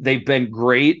 They've been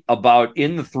great about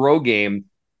in the throw game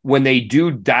when they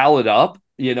do dial it up.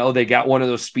 They got one of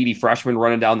those speedy freshmen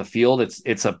running down the field.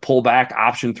 It's a pullback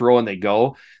option throw and they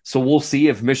go. So we'll see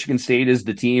if Michigan State is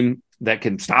the team that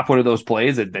can stop one of those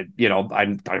plays. I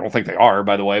don't think they are,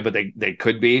 by the way, but they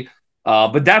could be.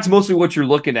 But that's mostly what you're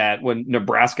looking at when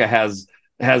Nebraska has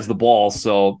the ball.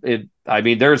 So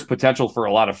there's potential for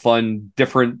a lot of fun,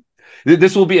 different.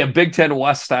 This will be a Big Ten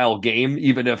West style game,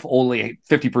 even if only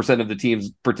 50% of the teams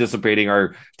participating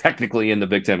are technically in the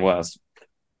Big Ten West.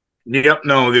 Yep.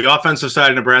 No, the offensive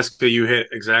side of Nebraska, you hit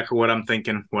exactly what I'm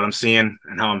thinking, what I'm seeing,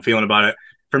 and how I'm feeling about it.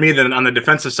 For me, then on the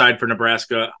defensive side for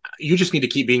Nebraska, you just need to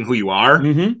keep being who you are.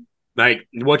 Mm-hmm. Like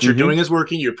what you're doing is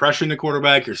working. You're pressuring the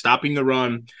quarterback. You're stopping the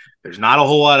run. There's not a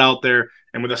whole lot out there.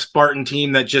 And with a Spartan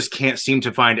team that just can't seem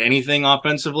to find anything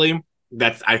offensively,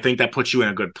 I think that puts you in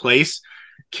a good place.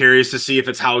 Curious to see if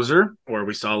it's Hauser or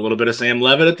we saw a little bit of Sam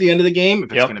Levitt at the end of the game.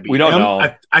 If it's going to be we don't him,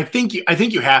 know. I think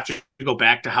you have to go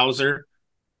back to Hauser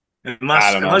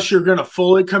unless you're going to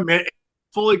fully commit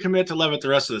to Levitt the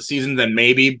rest of the season. Then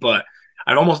maybe, but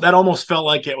that almost felt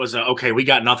like it was okay. We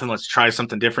got nothing. Let's try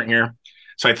something different here.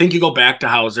 So I think you go back to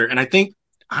Hauser, and I think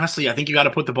honestly, you got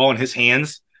to put the ball in his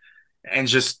hands and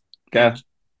just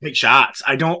take shots.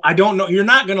 I don't know. You're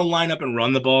not going to line up and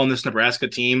run the ball in this Nebraska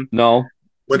team. No.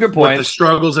 That's a good point. With the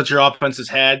struggles that your offense has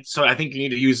had. So I think you need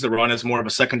to use the run as more of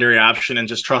a secondary option and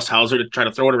just trust Hauser to try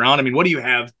to throw it around. I mean, what do you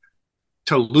have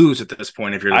to lose at this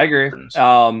point if you're I agree.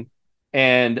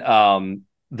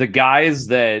 The guys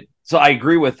that – so I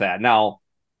agree with that. Now,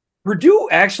 Purdue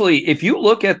actually, if you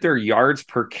look at their yards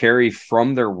per carry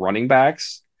from their running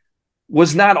backs,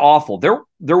 was not awful.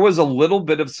 There was a little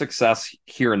bit of success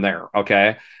here and there,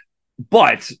 okay?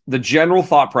 But the general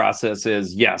thought process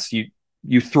is, yes,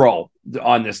 you throw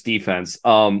on this defense.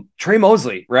 Trey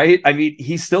Mosley, right? I mean,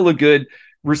 he's still a good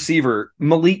receiver.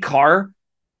 Malik Carr,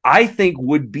 I think,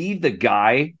 would be the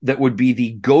guy that would be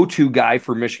the go-to guy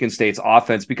for Michigan State's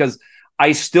offense, because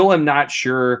I still am not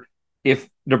sure if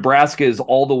Nebraska is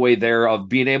all the way there of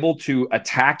being able to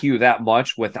attack you that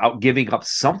much without giving up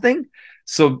something.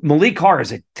 So Malik Carr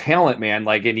is a talent, man.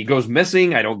 And he goes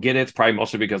missing. I don't get it. It's probably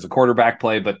mostly because of quarterback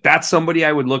play, but that's somebody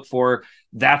I would look for.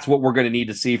 That's what we're going to need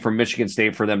to see from Michigan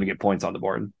State for them to get points on the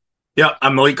board. Yeah,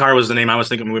 Malik Carr was the name I was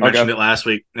thinking. We mentioned it last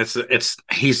week.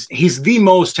 He's the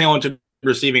most talented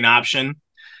receiving option,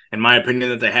 in my opinion,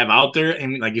 that they have out there.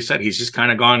 And like you said, he's just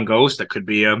kind of gone ghost. That could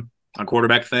be a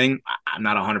quarterback thing. I'm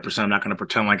not 100%. I'm not going to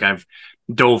pretend like I've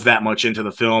dove that much into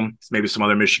the film. Maybe some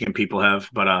other Michigan people have,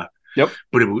 but yep.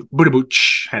 Booty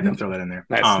had them throw that in there.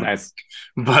 Nice.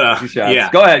 But yeah,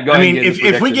 go ahead. I mean,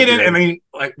 if we get in, I mean,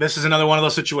 like this is another one of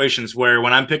those situations where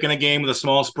when I'm picking a game with a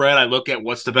small spread, I look at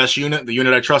what's the best unit, the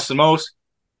unit I trust the most.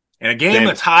 In a game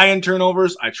that's high in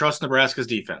turnovers, I trust Nebraska's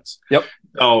defense. Yep.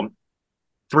 So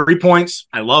 3 points,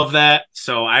 I love that.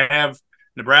 So I have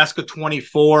Nebraska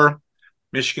 24,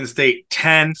 Michigan State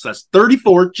 10. So that's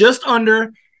 34, just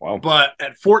under. Wow. But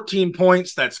at 14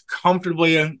 points, that's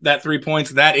comfortably that 3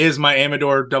 points. That is my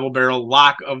Amador double barrel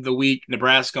lock of the week.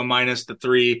 Nebraska minus the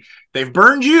 3. They've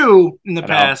burned you in the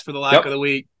past for the lock of the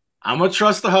week. I'm going to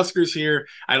trust the Huskers here.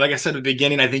 Like I said at the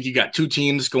beginning, I think you got two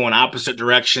teams going opposite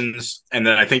directions. And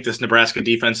then I think this Nebraska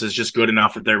defense is just good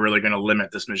enough that they're really going to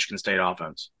limit this Michigan State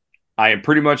offense. I am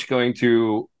pretty much going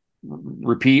to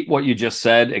repeat what you just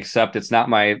said, except it's not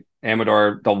my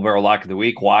Amador double barrel lock of the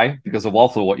week. Why? Because of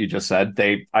also what you just said.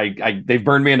 They've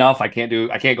burned me enough. I can't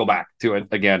go back to it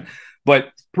again. But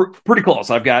pretty close.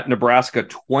 I've got Nebraska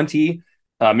 20,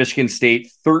 Michigan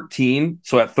State 13.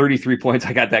 So at 33 points,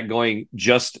 I got that going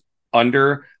just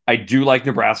under. I do like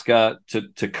Nebraska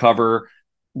to cover.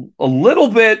 A little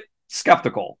bit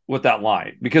skeptical with that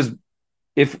line, because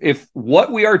if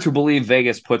what we are to believe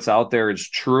Vegas puts out there is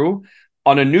true,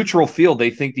 on a neutral field,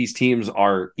 they think these teams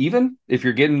are even. If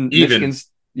you're getting Michigan's,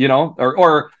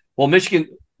 Michigan,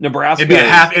 Nebraska,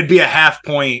 it'd be a half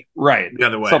point, right? The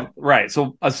other way,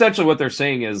 So essentially, what they're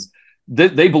saying is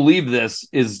they believe this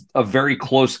is a very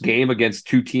close game against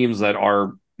two teams that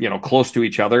are close to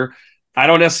each other. I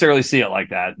don't necessarily see it like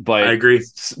that, but I agree.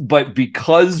 But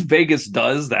because Vegas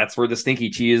does, that's where the stinky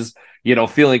cheese,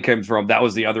 feeling comes from. That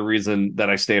was the other reason that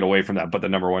I stayed away from that. But the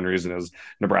number one reason is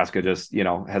Nebraska just,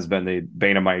 has been the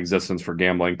bane of my existence for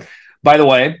gambling. By the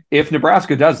way, if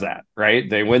Nebraska does that, right,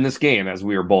 they win this game, as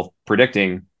we are both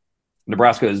predicting,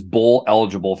 Nebraska is bowl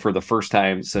eligible for the first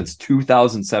time since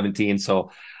 2017.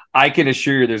 So I can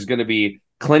assure you there's going to be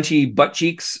clinchy butt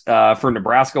cheeks for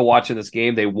Nebraska watching this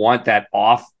game. They want that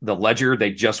off the ledger. They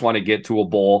just want to get to a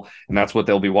bowl, and that's what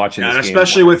they'll be watching. And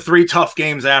especially with 3 tough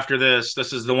games after this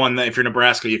is the one that if you're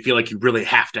Nebraska, you feel like you really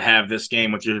have to have this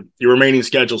game with your remaining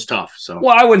schedule's tough. So,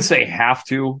 well, I wouldn't say have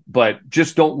to, but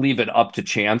just don't leave it up to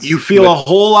chance. You feel a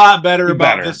whole lot better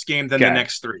about this game than the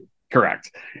next 3.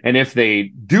 Correct. And if they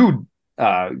do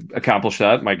accomplish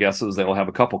that, my guess is they'll have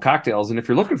a couple cocktails. And if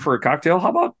you're looking for a cocktail,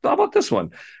 how about this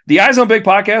one? The Eyes on Big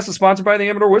podcast is sponsored by the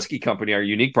Amador Whiskey Company. Our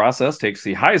unique process takes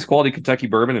the highest quality Kentucky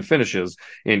bourbon and finishes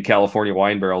in California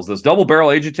wine barrels. This double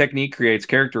barrel aging technique creates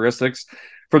characteristics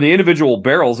from the individual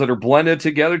barrels that are blended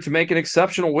together to make an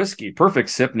exceptional whiskey. Perfect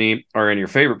sipney or in your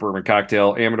favorite bourbon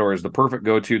cocktail, Amador is the perfect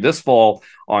go-to this fall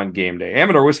on game day.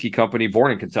 Amador Whiskey Company,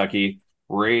 born in Kentucky,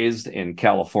 raised in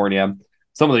California.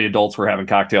 Some of the adults were having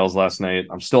cocktails last night.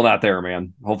 I'm still not there,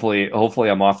 man. Hopefully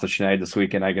I'm off the schneid this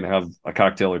weekend. I can have a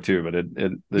cocktail or two, but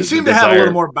you seem to have a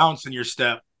little more bounce in your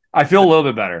step. I feel a little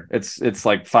bit better. It's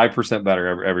like 5%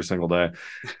 better every single day.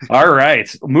 All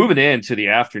right. Moving into the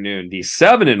afternoon, the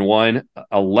 7-1,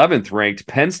 11th ranked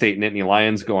Penn State Nittany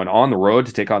Lions going on the road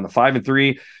to take on the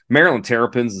 5-3 Maryland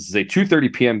Terrapins. This is a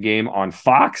 2:30 p.m. game on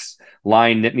Fox.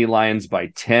 Line Nittany Lions by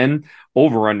 10,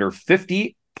 over under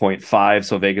 50.5.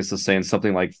 So Vegas is saying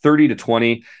something like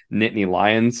 30-20 Nittany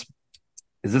Lions.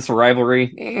 Is this a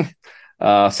rivalry?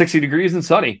 60 degrees and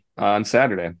sunny on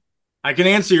Saturday. I can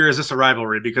answer your, is this a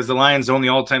rivalry? Because the Lions own the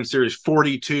all-time series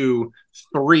 42-3-1,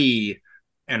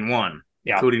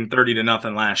 including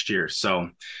 30-0 last year.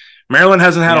 So Maryland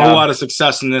hasn't had a whole lot of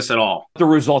success in this at all. The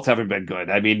results haven't been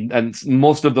good. I mean, and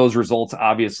most of those results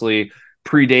obviously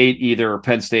predate either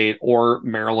Penn State or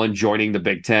Maryland joining the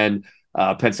Big Ten.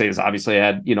 Penn State has obviously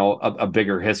had, a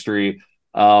bigger history.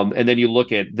 And then you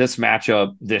look at this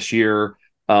matchup this year.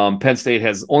 Penn State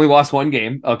has only lost one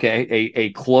game. Okay.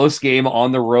 A close game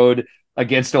on the road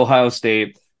against Ohio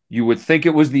State. You would think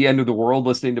it was the end of the world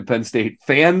listening to Penn State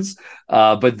fans.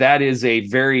 But that is a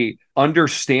very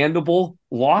understandable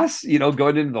loss,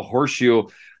 going into the horseshoe.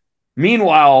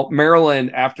 Meanwhile,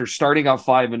 Maryland, after starting out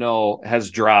 5-0,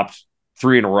 has dropped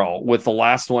 3 in a row, with the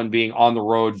last one being on the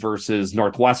road versus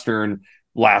Northwestern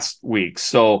last week.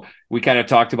 So we kind of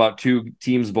talked about two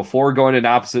teams before going in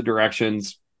opposite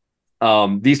directions.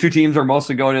 These two teams are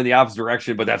mostly going in the opposite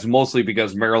direction, but that's mostly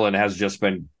because Maryland has just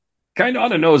been kind of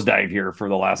on a nosedive here for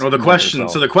the last. Well, the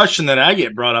question that I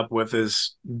get brought up with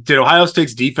is, did Ohio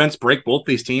State's defense break both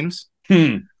these teams?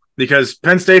 Because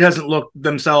Penn State hasn't looked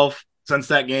themselves since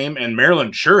that game, and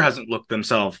Maryland sure hasn't looked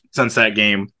themselves since that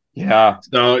game. Yeah.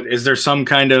 So is there some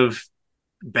kind of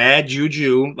bad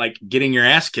juju, like getting your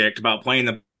ass kicked about playing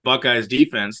the Buckeyes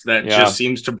defense that just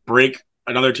seems to break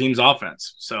another team's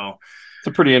offense? So it's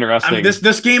a pretty interesting. I mean,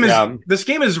 this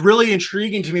game is really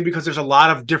intriguing to me because there's a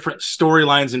lot of different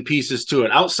storylines and pieces to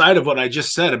it. Outside of what I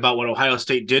just said about what Ohio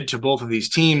State did to both of these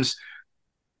teams,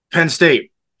 Penn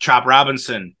State, Chop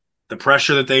Robinson, the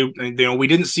pressure that we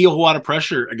didn't see a whole lot of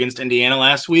pressure against Indiana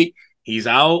last week. He's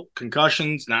out,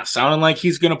 concussions, not sounding like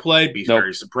he's going to play. Be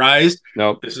very surprised.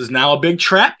 This is now a big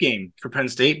trap game for Penn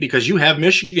State because you have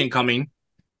Michigan coming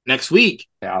next week.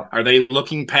 Yeah. Are they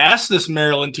looking past this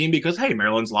Maryland team because, hey,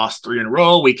 Maryland's lost 3 in a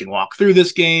row. We can walk through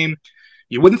this game.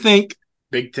 You wouldn't think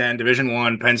Big Ten, Division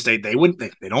I, Penn State, they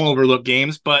don't overlook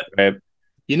games, but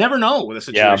you never know with a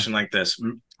situation like this.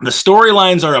 The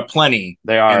storylines are aplenty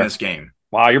in this game.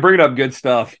 Wow, you're bringing up good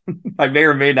stuff. I may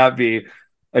or may not be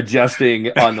adjusting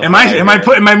on the am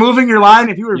I moving your line?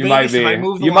 If you were Vegas,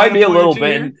 you might be a little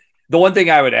bit. The one thing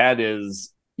I would add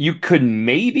is you could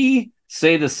maybe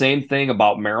say the same thing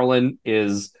about Maryland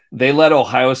is they let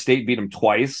Ohio State beat them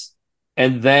twice.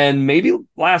 And then maybe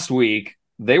last week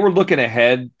they were looking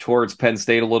ahead towards Penn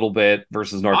State a little bit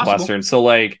versus Northwestern. So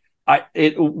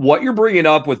what you're bringing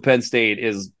up with Penn State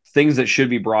is things that should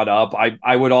be brought up.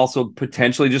 I would also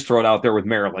potentially just throw it out there with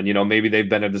Maryland. Maybe they've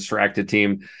been a distracted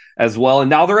team as well. And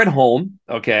now they're at home.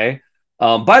 Okay.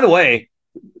 By the way,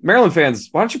 Maryland fans,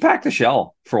 why don't you pack the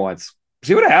shell for once?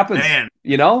 See what happens. Man,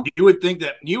 you would think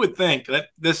that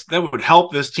that would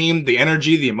help this team, the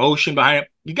energy, the emotion behind it.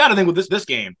 You got to think with this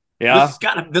game. Yeah.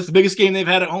 This is the biggest game they've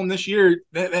had at home this year.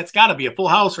 That's got to be a full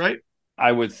house, right?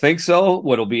 I would think so.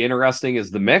 What'll be interesting is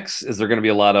the mix. Is there going to be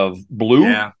a lot of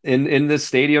blue in this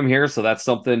stadium here? So that's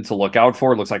something to look out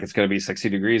for. It looks like it's going to be 60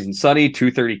 degrees and sunny,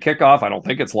 2:30 kickoff. I don't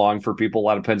think it's long for people, a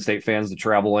lot of Penn State fans, to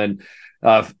travel in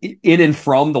and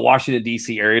from the Washington,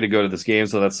 D.C. area to go to this game.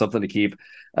 So that's something to keep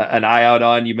an eye out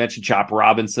on. You mentioned Chop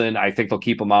Robinson. I think they'll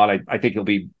keep him out. I think he'll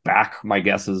be back. My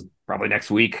guess is probably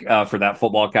next week for that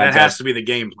football contest. That has to be the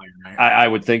game plan, right? I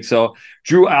would think so.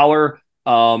 Drew Aller,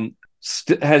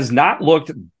 has not looked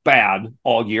bad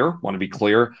all year, want to be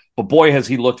clear, but boy, has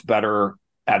he looked better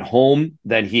at home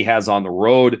than he has on the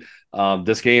road.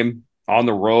 This game on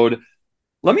the road,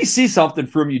 let me see something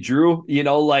from you, Drew.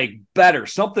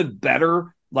 Something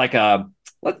better, like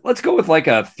let's go with like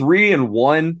a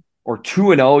 3-1 or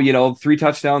 2-0, 3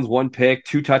 touchdowns, 1 pick,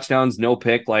 2 touchdowns, no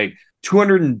pick, like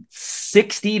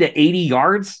 260 to 80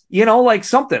 yards, like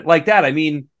something like that. I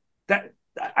mean, that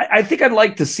I think I'd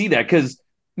like to see that because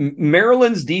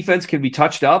Maryland's defense can be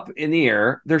touched up in the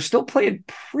air. They're still playing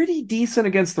pretty decent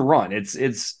against the run.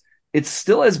 It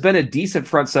still has been a decent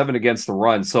front seven against the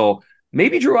run. So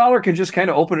maybe Drew Aller can just kind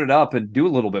of open it up and do a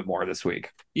little bit more this week.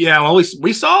 Yeah, well,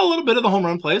 we saw a little bit of the home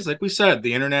run plays. Like we said,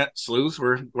 the internet sleuths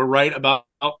were right about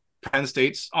Penn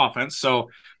State's offense. So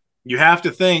you have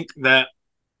to think that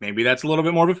maybe that's a little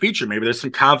bit more of a feature. Maybe there's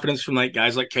some confidence from like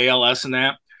guys like KLS and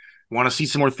that. Want to see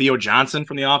some more Theo Johnson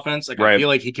from the offense. Like I feel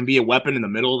like he can be a weapon in the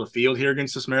middle of the field here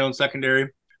against this Maryland secondary.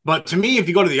 But to me, if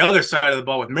you go to the other side of the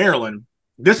ball with Maryland,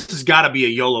 this has got to be a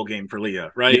YOLO game for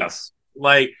Leah, right? Yes.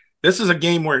 Like this is a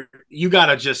game where you got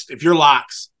to just, if you're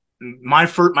locks, my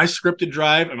scripted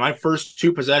drive and my first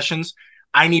 2 possessions,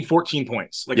 I need 14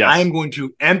 points. Like I am going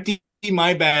to empty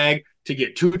my bag to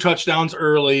get 2 touchdowns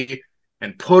early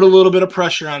and put a little bit of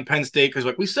pressure on Penn State. Because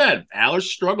like we said,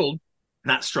 Aller's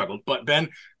not struggled, but been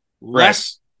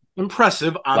less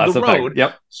impressive on the road.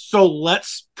 Yep. So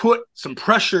let's put some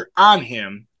pressure on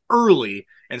him early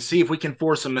and see if we can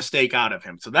force a mistake out of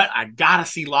him. So that I gotta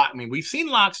see Locke. I mean, we've seen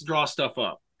Locks draw stuff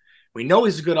up. We know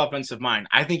he's a good offensive mind.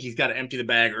 I think he's got to empty the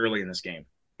bag early in this game.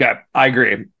 Yeah, I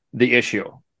agree. The issue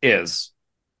is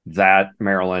that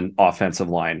Maryland offensive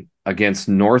line against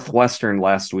Northwestern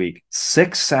last week,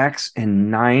 6 sacks and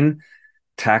 9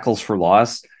 tackles for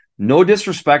loss. No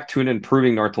disrespect to an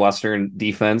improving Northwestern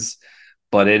defense,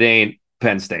 but it ain't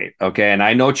Penn State. Okay. And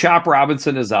I know Chop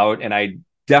Robinson is out, and I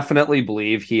definitely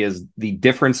believe he is the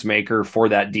difference maker for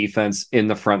that defense in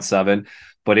the front 7,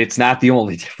 but it's not the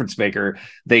only difference maker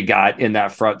they got in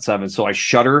that front 7. So I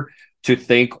shudder to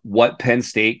think what Penn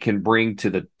State can bring to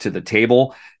the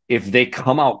table if they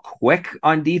come out quick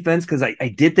on defense, because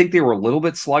I did think they were a little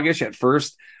bit sluggish at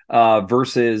first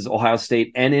versus Ohio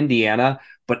State and Indiana.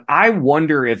 But I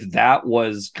wonder if that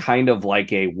was kind of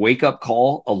like a wake-up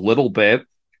call a little bit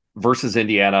versus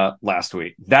Indiana last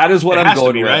week. That is what I'm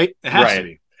going with. Right? It has to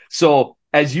be. So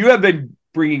as you have been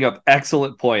bringing up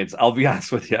excellent points, I'll be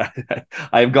honest with you,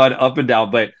 I've gone up and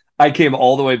down, but I came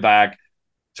all the way back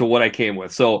to what I came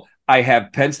with. So I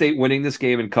have Penn State winning this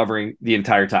game and covering the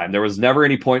entire time. There was never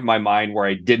any point in my mind where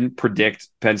I didn't predict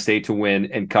Penn State to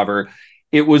win and cover.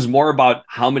 It was more about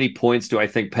how many points do I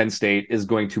think Penn State is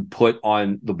going to put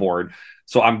on the board.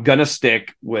 So I'm going to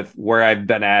stick with where I've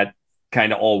been at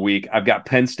kind of all week. I've got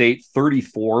Penn State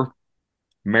 34,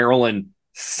 Maryland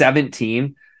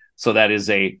 17. So that is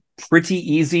a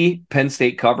pretty easy Penn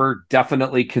State cover.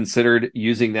 Definitely considered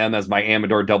using them as my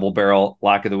Amador double barrel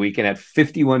lock of the week. And at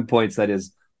 51 points, that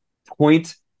is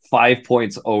 0.5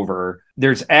 points over.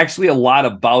 There's actually a lot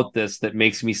about this that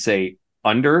makes me say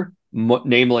under,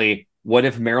 namely, what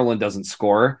if Maryland doesn't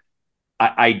score?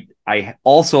 I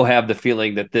also have the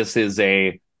feeling that this is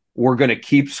we're going to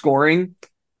keep scoring.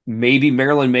 Maybe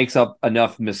Maryland makes up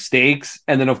enough mistakes.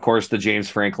 And then, of course, the James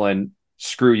Franklin,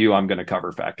 screw you, I'm going to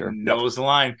cover factor. Knows the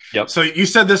line. Yep. So you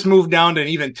said this moved down to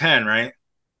even 10, right?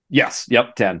 Yes.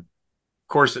 Yep. 10. Of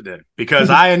course it did.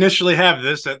 Because I initially have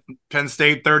this at Penn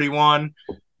State 31,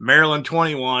 Maryland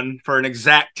 21 for an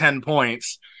exact 10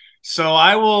 points. So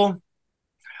I will...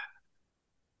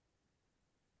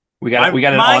 We got it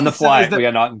on the fly. We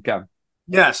got not. Okay.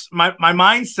 Yes, my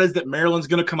mind says that Maryland's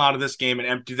going to come out of this game and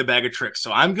empty the bag of tricks.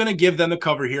 So I'm going to give them the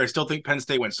cover here. I still think Penn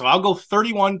State wins. So I'll go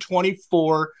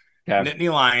 31-24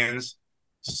 Nittany Lions.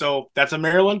 So that's a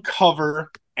Maryland cover.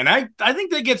 And I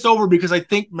think that gets over because I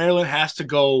think Maryland has to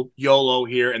go YOLO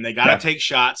here and they got to take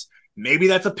shots. Maybe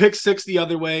that's a pick 6 the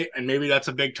other way, and maybe that's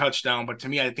a big touchdown. But to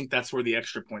me, I think that's where the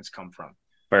extra points come from.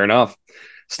 Fair enough.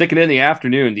 Sticking in the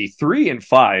afternoon, the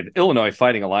 3-5 Illinois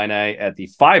Fighting Illini at the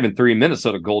 5-3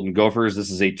 Minnesota Golden Gophers. This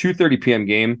is a 2:30 p.m.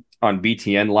 game on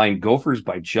BTN. Line Gophers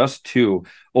by just 2,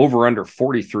 over under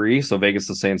 43. So Vegas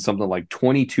is saying something like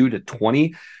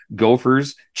 22-20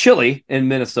 Gophers. Chilly in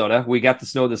Minnesota. We got the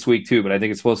snow this week too, but I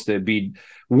think it's supposed to be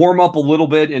warm up a little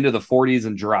bit into the 40s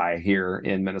and dry here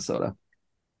in Minnesota.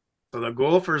 So the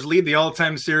Gophers lead the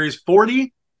all-time series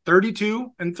 40,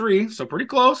 32, and 3. So pretty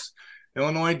close.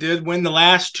 Illinois did win the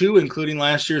last 2, including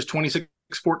last year's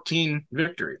 26-14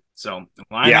 victory. So the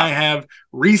Illini have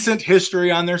recent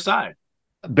history on their side.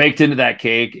 Baked into that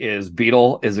cake is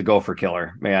Beetle is a gopher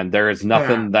killer. Man, there is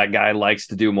nothing that guy likes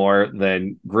to do more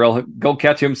than go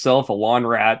catch himself a lawn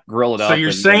rat, grill it up. So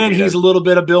you're saying he's a little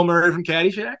bit of Bill Murray from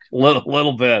Caddyshack?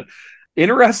 Little bit.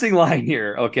 Interesting line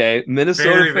here, okay?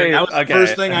 Minnesota. That was the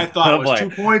first thing I thought was 2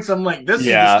 points. I'm like, this is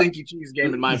a stinky cheese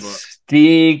game in my book.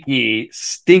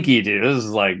 Stinky, dude. This is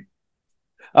like,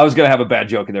 I was going to have a bad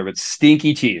joke in there, but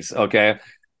stinky cheese, okay?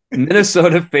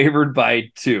 Minnesota favored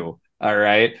by 2, all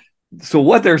right? So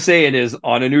what they're saying is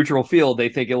on a neutral field, they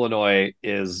think Illinois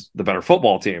is the better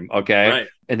football team, okay? Right.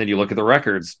 And then you look at the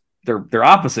records, they're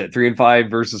opposite,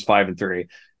 3-5 versus 5-3.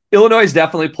 Illinois is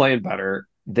definitely playing better.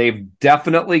 They've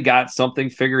definitely got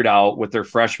something figured out with their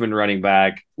freshman running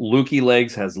back. Lukey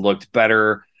Legs has looked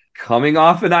better. coming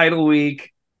off an idle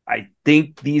week, I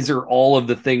think these are all of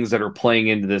the things that are playing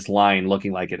into this line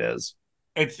looking like it is.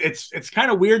 It's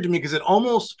kind of weird to me because it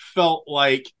almost felt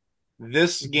like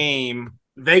this game,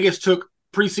 Vegas took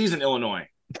preseason Illinois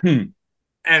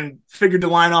and figured the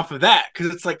line off of that.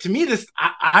 Because it's like, to me,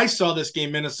 I saw this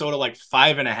game Minnesota like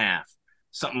 5.5,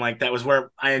 something like that was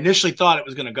where I initially thought it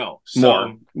was going to go.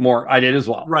 So, more. I did as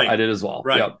well. Right. I did as well.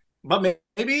 Right. Yep. But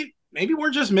maybe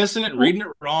we're just missing it and reading it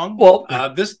wrong. Well,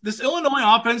 this Illinois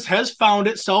offense has found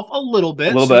itself a little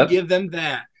bit. So give them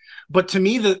that. But to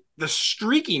me, the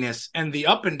streakiness and the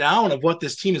up and down of what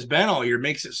this team has been all year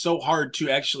makes it so hard to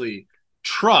actually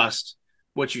trust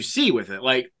what you see with it.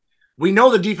 Like, we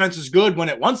know the defense is good when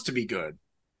it wants to be good,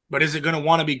 but is it going to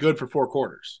want to be good for 4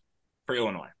 quarters for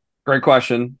Illinois? Great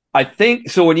question. I think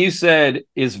so. When you said,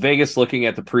 is Vegas looking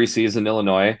at the preseason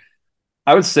Illinois?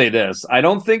 I would say this. I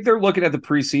don't think they're looking at the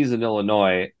preseason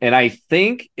Illinois. And I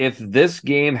think if this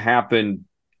game happened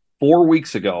 4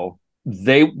 weeks ago,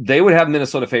 they would have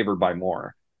Minnesota favored by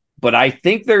more. But I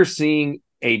think they're seeing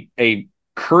a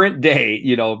current day,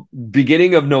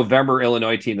 beginning of November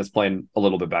Illinois team that's playing a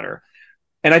little bit better.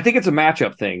 And I think it's a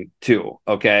matchup thing too.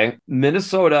 Okay.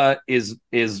 Minnesota is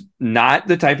not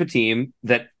the type of team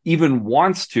that even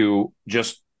wants to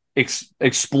just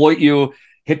exploit you,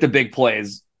 hit the big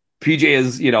plays. PJ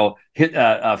is,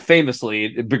 hit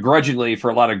famously, begrudgingly for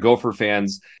a lot of Gopher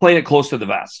fans, playing it close to the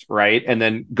vest, right? And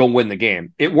then go win the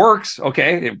game. It works.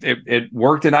 Okay. It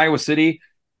worked in Iowa City.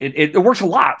 It works a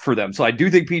lot for them. So I do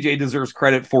think PJ deserves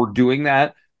credit for doing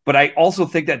that. But I also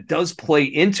think that does play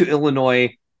into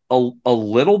Illinois a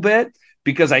little bit,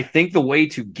 because I think the way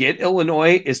to get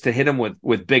Illinois is to hit them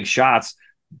with big shots.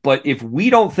 But if we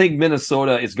don't think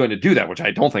Minnesota is going to do that, which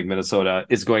I don't think Minnesota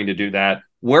is going to do that,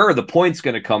 where are the points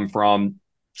going to come from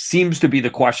seems to be the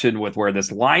question with where this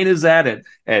line is at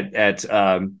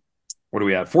what do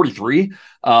we have? 43.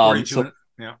 42. So,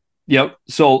 yeah. Yep.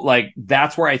 So like,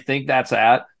 that's where I think that's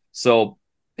at. So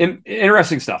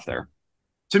interesting stuff there.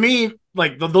 To me,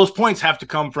 like those points have to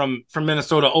come from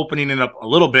Minnesota opening it up a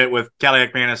little bit with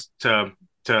Kaliak-Manis to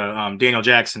Daniel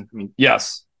Jackson. I mean,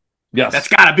 yes, that's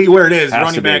got to be where it is. Has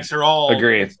Running backs are all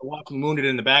walking wounded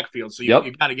in the backfield, so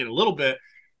you got to get a little bit.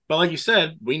 But like you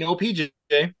said, we know PJ.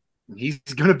 He's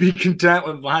going to be content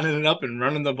with lining it up and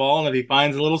running the ball, and if he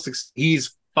finds a little,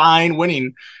 he's fine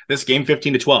winning this game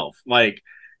 15-12. Like,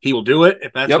 he will do it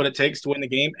if that's what it takes to win the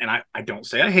game. And I don't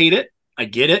say I hate it. I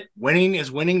get it. Winning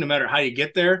is winning no matter how you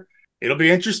get there. It'll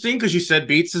be interesting because you said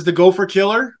Beats is the Gopher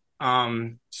killer.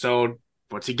 So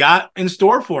what's he got in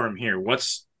store for him here?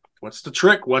 What's the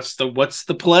trick? What's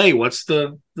the play? What's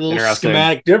the little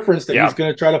schematic difference that he's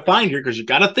going to try to find here? Because you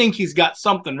got to think he's got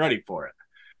something ready for it.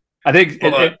 I think,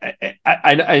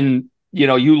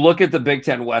 you look at the Big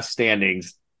Ten West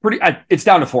standings. It's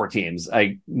down to 4 teams.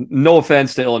 No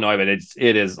offense to Illinois, but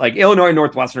it is like Illinois and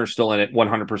Northwestern are still in it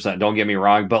 100%. Don't get me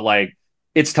wrong, but like,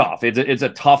 it's tough. It's a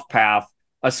tough path,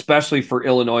 especially for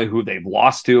Illinois, who they've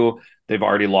lost to. They've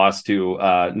already lost to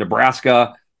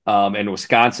Nebraska and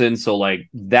Wisconsin. So like,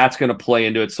 that's going to play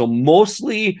into it. So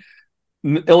mostly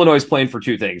Illinois is playing for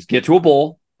 2 things: get to a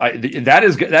bowl.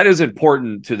 That is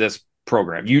important to this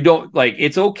program. You don't like,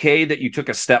 it's okay that you took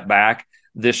a step back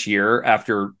this year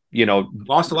after,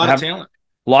 lost a lot of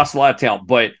talent,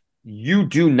 but you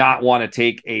do not want to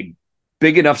take a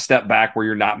big enough step back where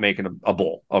you're not making a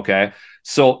bowl. Okay.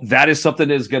 So that is something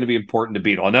that is going to be important to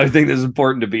Beetle. Another thing that's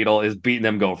important to Beetle is beating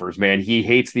them Gophers, man. He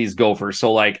hates these Gophers.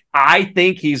 So like, I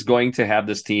think he's going to have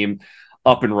this team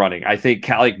up and running. I think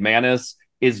Kaliak-Manis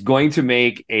is going to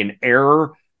make an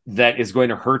error that is going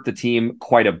to hurt the team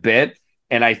quite a bit.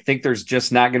 And I think there's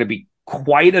just not going to be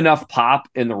quite enough pop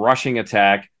in the rushing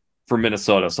attack for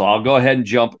Minnesota. So I'll go ahead and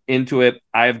jump into it.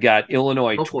 I've got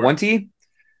Illinois 20,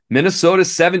 Minnesota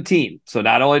 17. So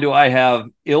not only do I have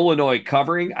Illinois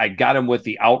covering, I got them with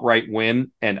the outright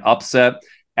win and upset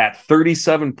at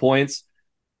 37 points.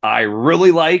 I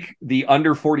really like the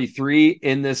under 43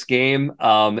 in this game.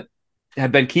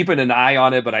 Have been keeping an eye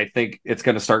on it, but I think it's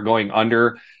going to start going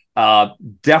under.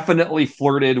 Definitely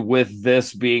flirted with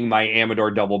this being my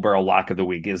Amador double barrel lock of the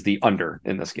week, is the under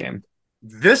in this game.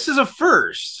 This is a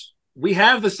first. We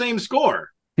have the same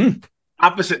score.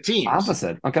 Opposite teams.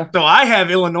 Okay. So I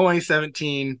have Illinois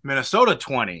 17, Minnesota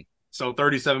 20. So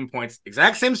 37 points.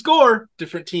 Exact same score,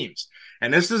 different teams.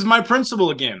 And this is my principle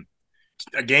again.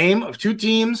 A game of 2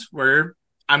 teams where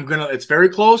it's very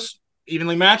close,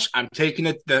 evenly matched. I'm taking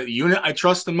it, the unit I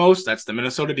trust the most, that's the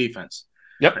Minnesota defense.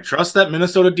 Yep. I trust that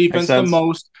Minnesota defense the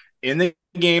most in the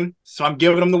game. So I'm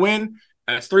giving them the win.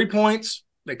 That's 3 points.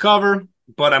 They cover.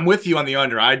 but I'm with you on the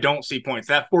under. I don't see points.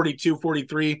 That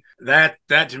 42-43, that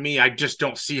to me, I just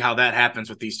don't see how that happens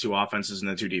with these two offenses and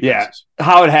the two defenses. Yeah.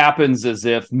 How it happens is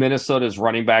if Minnesota's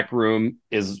running back room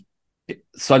is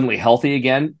suddenly healthy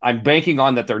again. I'm banking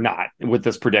on that they're not with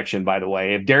this prediction, by the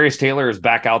way. If Darius Taylor is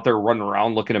back out there running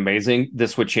around looking amazing,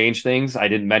 this would change things. I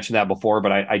didn't mention that before,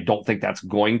 but I don't think that's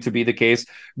going to be the case.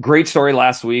 Great story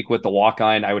last week with the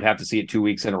walk-on. I would have to see it 2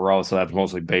 weeks in a row, so that's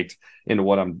mostly baked into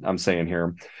what I'm saying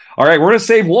here. All right, we're going to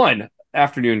save one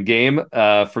afternoon game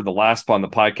for the last on the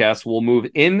podcast. We'll move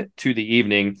into the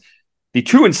evening. The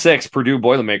 2-6 Purdue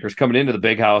Boilermakers coming into the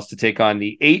Big House to take on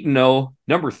the 8-0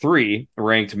 number 3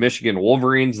 ranked Michigan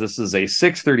Wolverines. This is a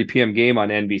 6:30 p.m. game on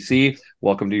NBC.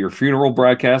 Welcome to your funeral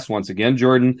broadcast once again,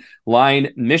 Jordan.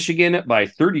 Line Michigan by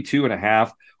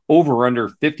 32.5, over under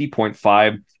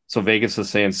 50.5. So Vegas is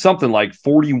saying something like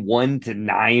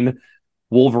 41-9.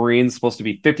 Wolverines supposed to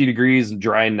be 50 degrees and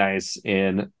dry and nice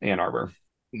in Ann Arbor.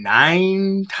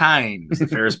 9 times the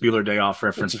Ferris Bueller Day Off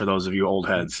reference for those of you old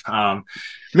heads.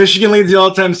 Michigan leads the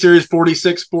all-time series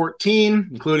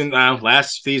 46-14, including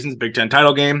last season's Big Ten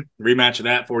title game. Rematch of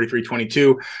that,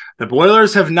 43-22. The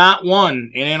Boilers have not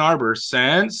won in Ann Arbor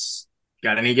since,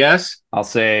 got any guess? I'll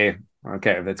say,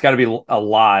 okay, it's got to be a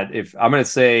lot. If I'm going to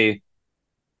say,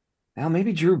 well,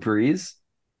 maybe Drew Brees.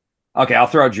 Okay, I'll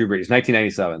throw out Drew Brees,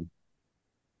 1997.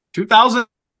 2000.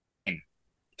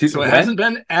 So it hasn't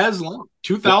been as long.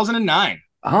 2009.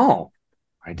 Oh,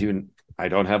 I don't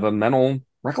have a mental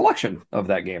recollection of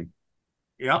that game.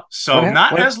 Yep. So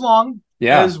not as long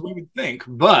as we would think,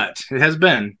 but it has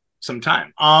been some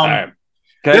time. Right.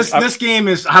 This game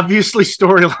is obviously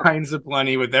storylines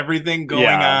aplenty with everything going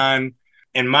on.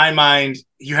 In my mind,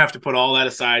 you have to put all that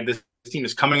aside. This team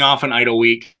is coming off an idle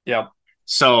week. Yep.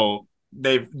 So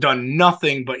they've done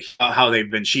nothing but how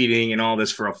they've been cheating and all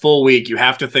this for a full week. You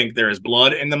have to think there is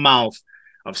blood in the mouth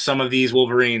of some of these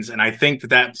Wolverines, and I think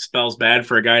that spells bad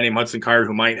for a guy named Hudson Card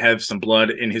who might have some blood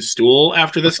in his stool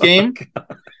after this game.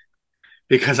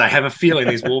 Because I have a feeling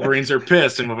these Wolverines are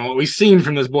pissed, and from what we've seen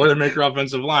from this Boilermaker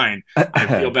offensive line, I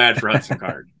feel bad for Hudson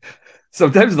Card.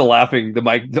 Sometimes the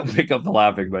mic don't pick up the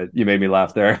laughing, but you made me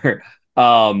laugh there.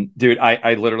 Dude,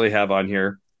 I literally have on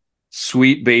here,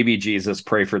 sweet baby Jesus,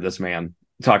 pray for this man.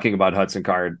 Talking about Hudson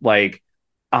Card. Like,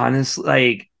 honestly,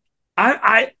 like,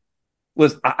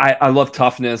 I love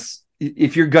toughness.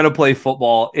 If you're going to play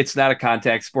football, it's not a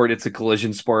contact sport. It's a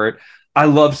collision sport. I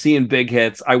love seeing big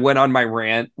hits. I went on my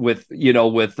rant with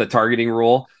the targeting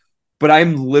rule, but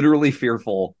I'm literally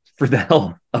fearful for the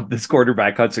health of this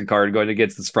quarterback, Hudson Card, going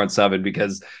against this front seven,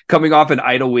 because coming off an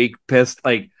idle week, pissed,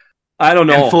 like, I don't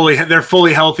know. And they're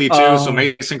fully healthy too. So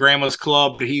Mason Graham was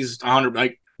clubbed. He's 100.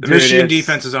 Like, the Michigan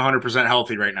defense is 100%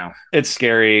 healthy right now. It's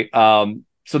scary.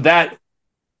 So that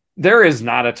there is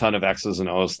not a ton of X's and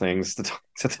O's things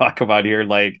to talk about here.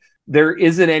 Like, there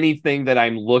isn't anything that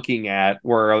I'm looking at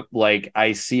where, like,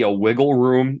 I see a wiggle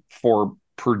room for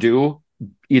Purdue,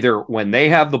 either when they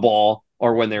have the ball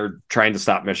or when they're trying to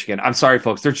stop Michigan. I'm sorry,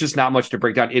 folks. There's just not much to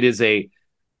break down. It is a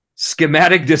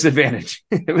schematic disadvantage.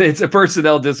 It's a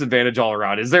personnel disadvantage all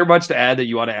around. Is there much to add that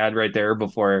you want to add right there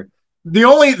before? The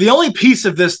only piece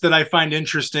of this that I find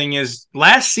interesting is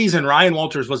last season, Ryan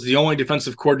Walters was the only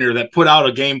defensive coordinator that put out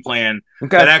a game plan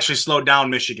that actually slowed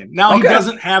down Michigan. Now, he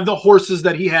doesn't have the horses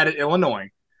that he had at Illinois,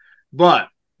 but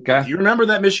if you remember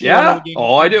that Michigan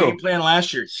game plan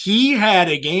last year, he had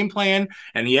a game plan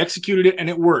and he executed it and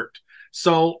it worked.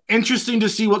 So interesting to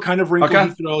see what kind of wrinkle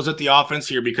he throws at the offense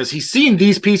here, because he's seen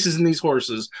these pieces and these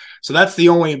horses. So that's the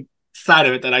only side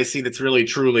of it that I see that's really,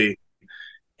 truly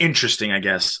interesting, I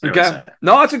guess. Okay.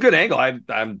 No, that's a good angle.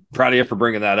 I'm proud of you for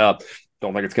bringing that up.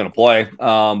 Don't think it's going to play.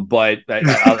 But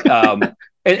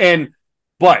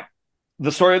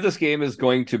the story of this game is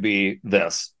going to be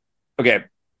this. Okay.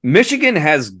 Michigan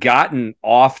has gotten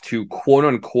off to quote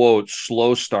unquote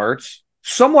slow starts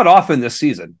somewhat often this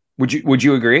season. Would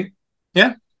you agree?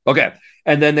 Yeah. Okay.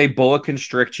 And then they boa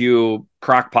constrict you,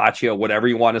 crock-pot you, whatever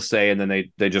you want to say, and then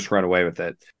they just run away with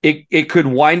it. It could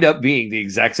wind up being the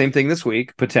exact same thing this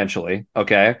week, potentially.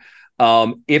 Okay.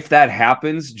 If that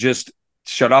happens, just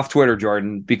shut off Twitter,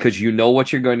 Jordan, because you know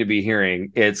what you're going to be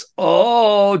hearing. It's,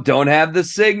 don't have the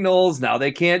signals. Now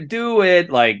they can't do it.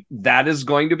 Like, that is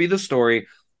going to be the story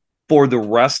for the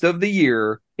rest of the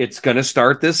year. It's going to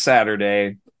start this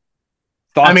Saturday.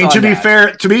 To be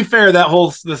fair,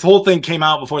 this whole thing came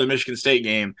out before the Michigan State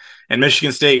game, and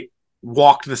Michigan State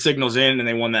walked the signals in, and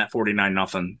they won that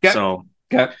 49-0. Okay. So,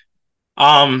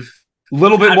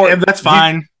 little bit more. That's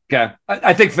fine.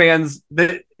 I think fans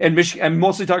and Michigan, I'm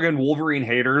mostly talking Wolverine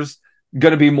haters,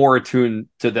 going to be more attuned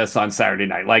to this on Saturday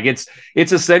night. Like, it's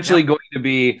essentially going to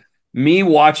be me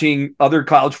watching other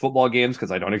college football games,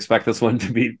 because I don't expect this one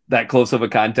to be that close of a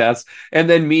contest, and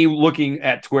then me looking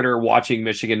at Twitter, watching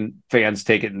Michigan fans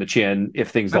take it in the chin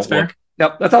if things don't look.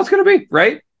 Yep, that's how it's going to be,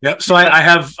 right? Yep. So I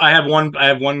have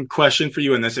one question for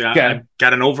you in this. I've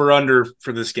got an over under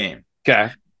for this game.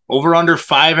 Okay. Over under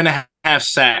 5.5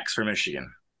 sacks for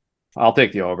Michigan. I'll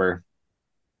take the over.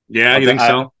 Yeah, you think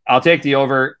so? I'll take the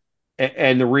over.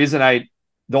 And the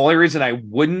only reason I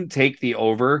wouldn't take the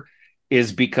over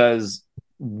is because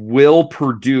will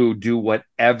Purdue do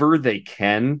whatever they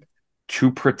can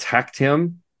to protect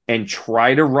him and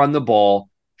try to run the ball,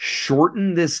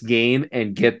 shorten this game,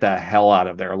 and get the hell out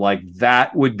of there? Like,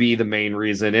 that would be the main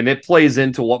reason. And it plays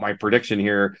into what my prediction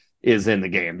here is in the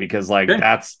game, because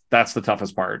that's the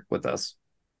toughest part with this.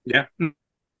 Yeah.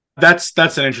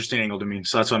 That's an interesting angle to me.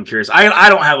 So that's what I'm curious. I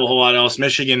don't have a whole lot else.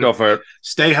 Michigan, go for it.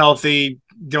 Stay healthy.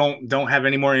 Don't have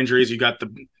any more injuries. You got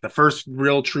the first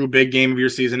real true big game of your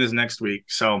season is next week.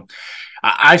 So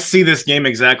I see this game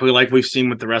exactly like we've seen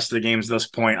with the rest of the games at this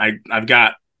point. I've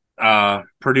got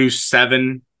Purdue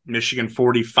 7, Michigan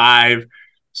 45.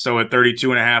 So at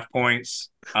 32.5 points,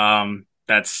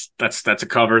 that's a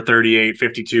cover.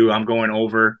 38-52. I'm going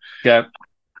over. Okay.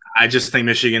 I just think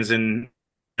Michigan's in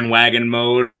wagon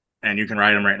mode, and you can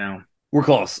ride them right now. We're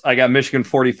close. I got Michigan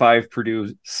 45,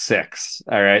 Purdue 6.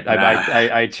 All right.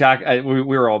 We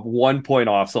were 1 point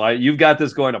off. So you've got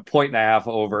this going 1.5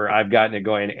 over. I've gotten it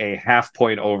going a 0.5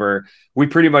 point over. We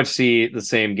pretty much see the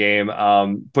same game.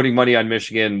 Putting money on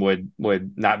Michigan would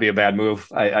not be a bad move,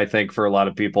 I think, for a lot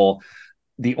of people.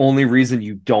 The only reason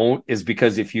you don't is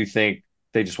because if you think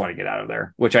they just want to get out of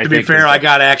there, which I think. To be fair, I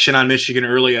got action on Michigan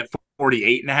early at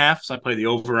 48.5, so I played the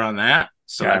over on that.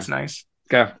 So that's nice.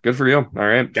 Okay, good for you. All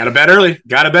right. Got to bet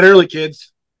early,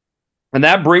 kids. And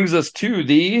that brings us to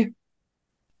the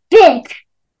Big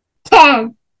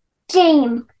Ten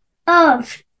Game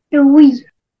of the Week.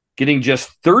 Getting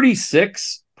just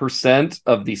 36%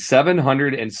 of the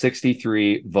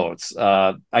 763 votes.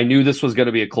 I knew this was going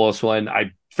to be a close one.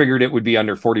 I figured it would be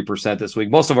under 40% this week.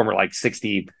 Most of them are like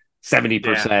 60, 70%.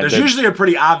 Yeah, there's usually a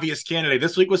pretty obvious candidate.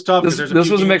 This week was tough. This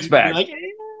was a mixed bag.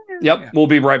 Yep, we'll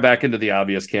be right back into the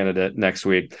obvious candidate next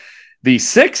week. The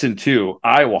 6-2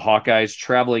 Iowa Hawkeyes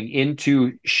traveling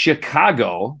into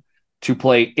Chicago to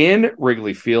play in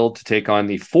Wrigley Field to take on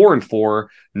the 4-4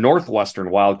 Northwestern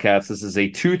Wildcats. This is a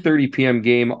 2:30 p.m.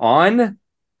 game on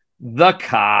the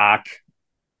cock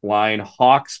line.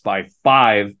 Hawks by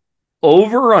 5,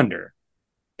 over under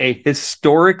a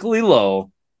historically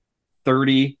low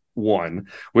 31,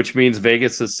 which means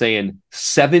Vegas is saying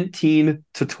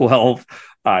 17-12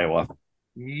 Iowa.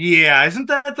 Yeah, isn't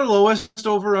that the lowest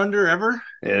over under ever?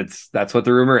 That's what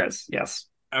the rumor is. Yes.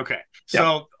 Okay.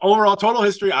 So overall total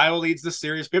history, Iowa leads the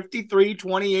series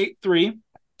 53-28-3,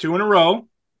 2 in a row.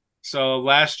 So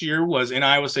last year was in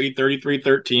Iowa City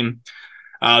 33-13.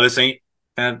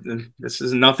 This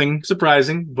is nothing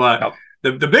surprising, but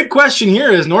the big question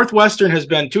here is Northwestern has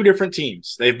been 2 different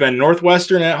teams. They've been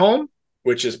Northwestern at home,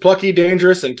 which is plucky,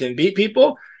 dangerous, and can beat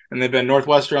people, and they've been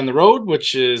Northwestern on the road,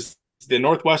 which is the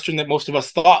Northwestern that most of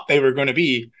us thought they were going to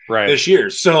be this year.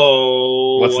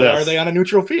 So what are they on a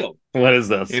neutral field? What is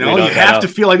this? You have to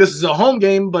feel like this is a home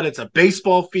game, but it's a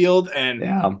baseball field. And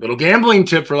little gambling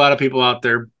tip for a lot of people out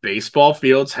there, baseball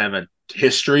fields have a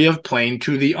history of playing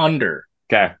to the under.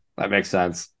 Okay, that makes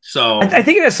sense. So I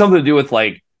think it has something to do with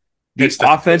like the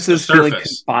offenses feeling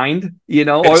confined,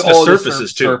 It's the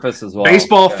surfaces too. Surface as well.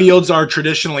 Baseball fields are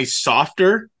traditionally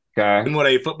softer than what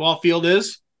a football field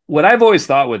is. What I've always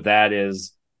thought with that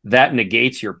is that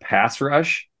negates your pass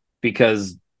rush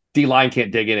because D-line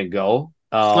can't dig in and go.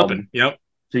 Flipping. Yep.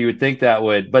 So you would think that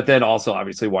would, but then also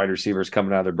obviously wide receivers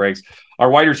coming out of their breaks. Are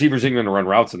wide receivers even going to run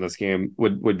routes in this game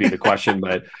would be the question.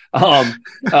 But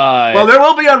well, there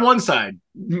will be on one side.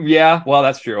 Yeah, well,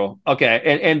 that's true.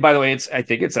 Okay. And by the way, I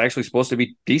think it's actually supposed to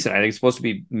be decent. I think it's supposed to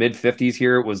be mid-50s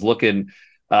here. It was looking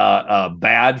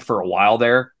bad for a while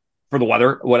there. For the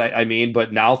weather, what I mean,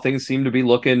 but now things seem to be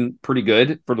looking pretty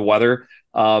good for the weather.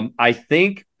 I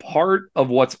think part of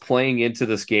what's playing into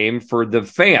this game for the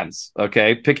fans,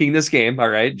 picking this game, all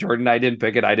right, Jordan, I didn't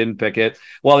pick it.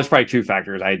 Well, there's probably 2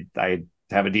 factors. I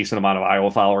have a decent amount of Iowa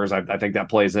followers. I think that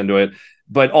plays into it.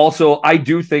 But also, I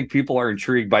do think people are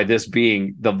intrigued by this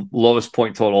being the lowest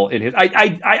point total in his.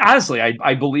 I honestly,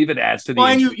 I believe it adds to the. Well,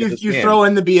 and you throw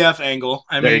in the BF angle.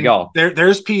 There you go.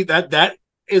 There's that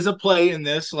is a play in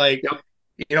this. Like,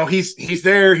 he's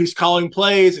there. He's calling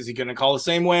plays. Is he going to call the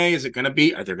same way? Are there going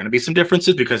to be some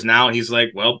differences? Because now he's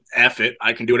like, well, F it.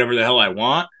 I can do whatever the hell I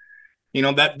want.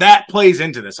 That plays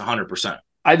into this 100%.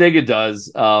 I think it does.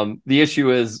 The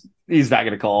issue is, he's not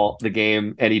going to call the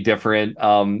game any different.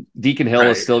 Deacon Hill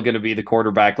is still going to be the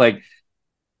quarterback. Like,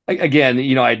 again,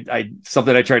 I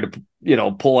something I tried to,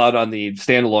 pull out on the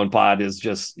standalone pod is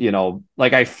just,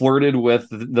 like I flirted with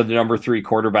the number 3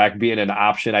 quarterback being an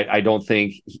option. I don't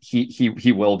think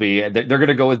he will be. They're going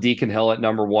to go with Deacon Hill at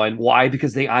number 1. Why?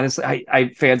 Because they honestly,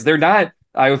 they're not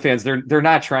Iowa fans. They're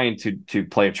not trying to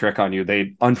play a trick on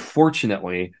you.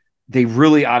 Unfortunately, they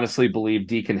really honestly believe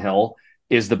Deacon Hill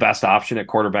is the best option at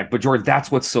quarterback. But Jordan,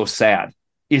 that's what's so sad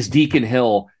is Deacon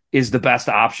Hill is the best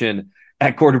option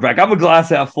at quarterback. I'm a glass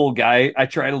half full guy. I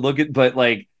try to look at, but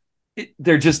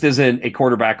there just isn't a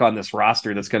quarterback on this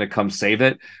roster that's going to come save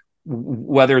it.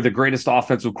 Whether the greatest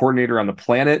offensive coordinator on the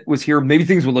planet was here, maybe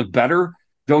things would look better.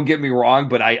 Don't get me wrong,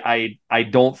 but I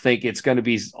don't think it's going to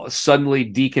be suddenly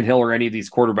Deacon Hill or any of these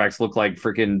quarterbacks look like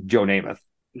freaking Joe Namath.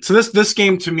 So this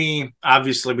game to me,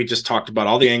 obviously, we just talked about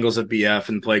all the angles of BF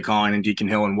and play calling and Deacon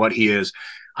Hill and what he is.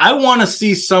 I want to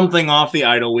see something off the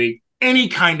idle week. Any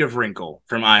kind of wrinkle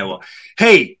from Iowa.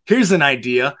 Hey, here's an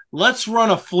idea. Let's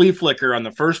run a flea flicker on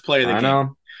the first play of the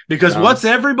game. Because what's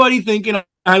everybody thinking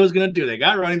Iowa's going to do? They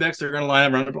got running backs. They're going to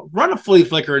line up, run a flea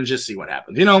flicker and just see what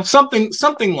happens.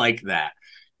 Something like that.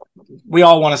 We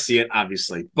all want to see it,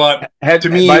 obviously. But to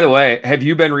me, by the way, have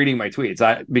you been reading my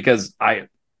tweets? Because I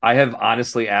have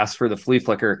honestly asked for the flea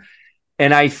flicker,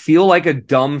 and I feel like a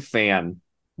dumb fan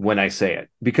when I say it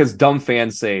because dumb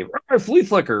fans say flea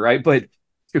flicker, right? But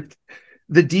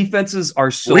the defenses are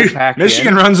so packed.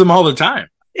 Michigan runs them all the time.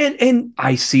 And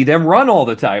I see them run all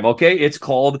the time. Okay. It's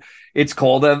called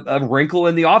a wrinkle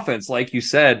in the offense. Like you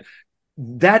said,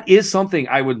 that is something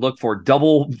I would look for.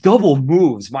 Double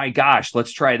moves. My gosh,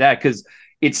 let's try that. Cause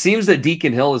it seems that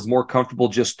Deacon Hill is more comfortable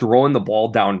just throwing the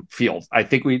ball downfield. I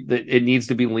think it needs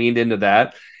to be leaned into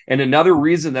that. And another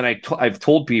reason that I've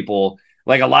told people,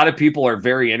 like a lot of people are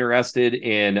very interested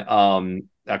in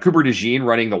Cooper DeJean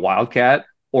running the Wildcat,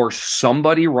 or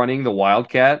somebody running the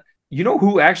Wildcat. You know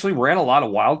who actually ran a lot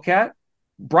of Wildcat?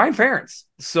 Brian Ferentz.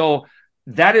 So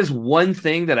that is one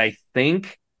thing that I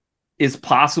think is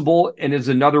possible and is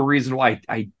another reason why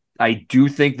I do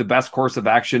think the best course of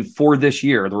action for this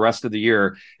year, the rest of the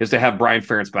year, is to have Brian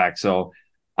Ferentz back. So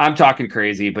I'm talking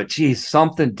crazy, but geez,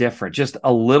 something different, just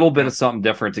a little bit of something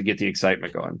different to get the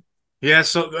excitement going. Yeah,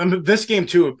 so this game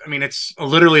too, I mean, it's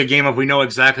literally a game of we know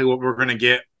exactly what we're going to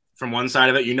get from one side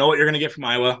of it. You know what you're going to get from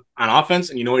Iowa on offense,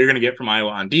 and you know what you're going to get from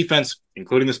Iowa on defense,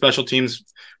 including the special teams.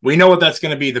 We know what that's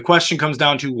going to be. The question comes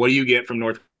down to what do you get from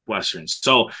Northwestern?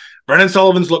 So Brendan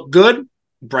Sullivan's looked good.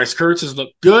 Bryce Kurtz has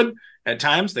looked good at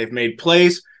times. They've made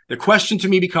plays. The question to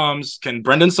me becomes, can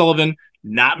Brendan Sullivan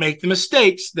not make the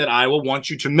mistakes that Iowa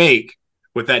wants you to make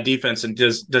with that defense? And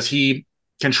does he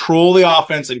control the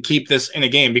offense and keep this in a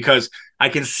game? Because I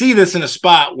can see this in a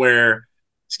spot where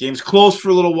this game's close for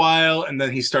a little while, and then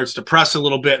he starts to press a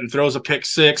little bit and throws a pick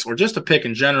 6 or just a pick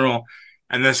in general,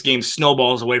 and this game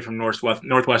snowballs away from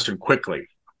Northwestern quickly.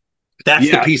 That's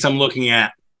the piece I'm looking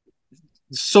at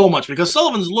so much because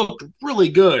Sullivan's looked really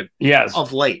good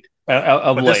of late.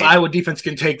 But this Iowa defense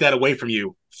can take that away from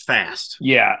you fast.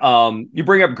 Yeah, you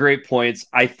bring up great points.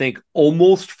 I think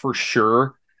almost for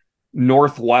sure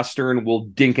Northwestern will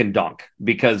dink and dunk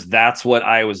because that's what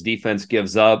Iowa's defense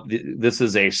gives up. This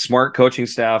is a smart coaching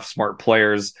staff, smart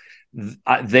players.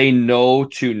 They know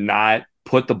to not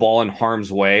put the ball in harm's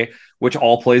way, which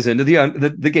all plays into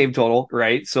the game total,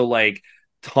 right? So like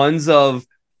tons of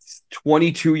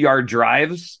 22-yard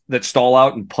drives that stall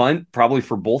out and punt, probably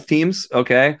for both teams.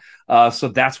 Okay. So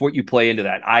that's what you play into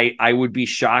that. I would be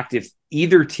shocked if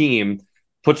either team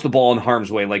puts the ball in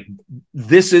harm's way. Like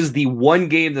this is the one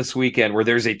game this weekend where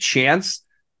there's a chance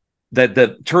that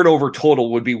the turnover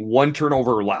total would be 1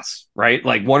 turnover or less, right?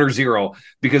 Like 1 or 0,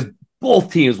 because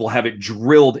both teams will have it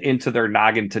drilled into their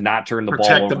noggin to not turn the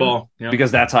ball over. The ball. Yep.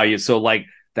 Because that's how so like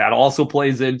that also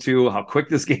plays into how quick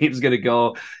this game is going to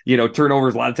go.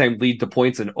 Turnovers a lot of times lead to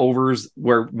points and overs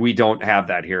where we don't have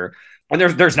that here. And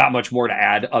there's not much more to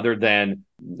add other than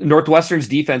Northwestern's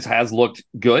defense has looked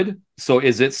good. So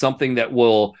is it something that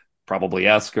will probably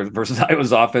versus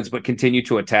Iowa's offense, but continue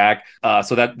to attack?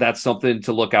 So that's something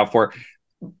to look out for.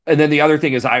 And then the other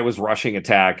thing is Iowa's rushing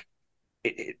attack.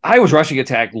 Iowa's rushing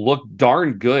attack looked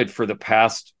darn good for the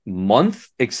past month,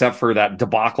 except for that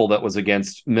debacle that was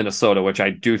against Minnesota, which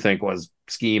I do think was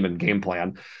scheme and game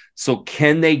plan. So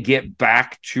can they get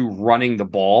back to running the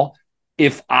ball?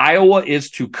 If Iowa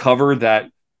is to cover that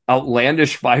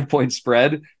outlandish 5-point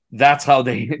spread, that's how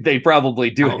they probably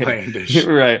do it,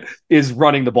 right? Is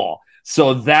running the ball.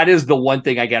 So that is the one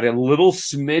thing I got a little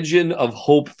smidgen of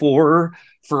hope for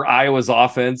Iowa's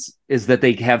offense is that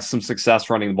they have some success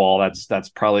running the ball. That's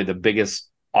probably the biggest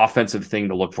offensive thing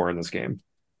to look for in this game.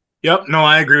 Yep. No,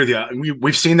 I agree with you.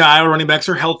 We've seen the Iowa running backs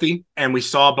are healthy, and we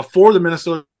saw before the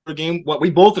Minnesota game, what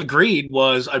we both agreed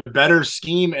was a better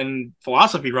scheme and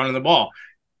philosophy running the ball.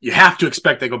 You have to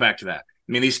expect they go back to that.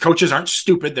 I mean, these coaches aren't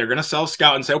stupid. They're going to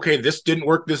self-scout and say, okay, this didn't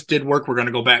work. This did work. We're going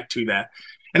to go back to that.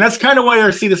 And that's kind of why I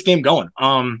see this game going.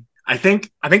 I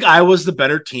think Iowa's the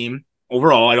better team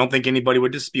overall. I don't think anybody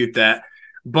would dispute that.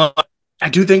 But I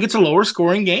do think it's a lower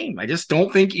scoring game. I just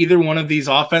don't think either one of these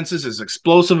offenses is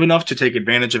explosive enough to take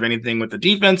advantage of anything with the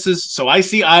defenses. So I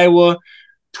see Iowa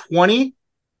 20,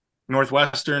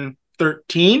 Northwestern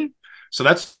 13. So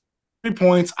that's 3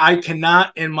 points. I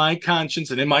cannot, in my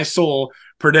conscience and in my soul,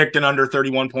 predict an under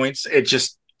 31 points. It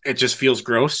just feels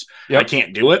gross. Yep. I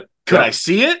can't do it. Could I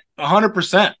see it?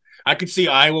 100%. I could see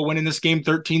Iowa winning this game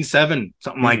 13-7,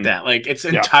 something like that. Like, it's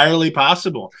entirely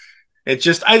possible. It's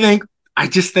just, I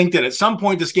just think that at some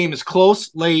point this game is close,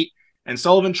 late, and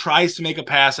Sullivan tries to make a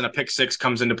pass and a pick six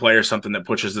comes into play or something that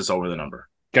pushes this over the number.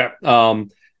 Okay.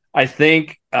 I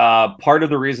think part of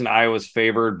the reason Iowa's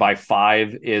favored by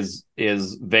 5 is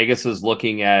Vegas is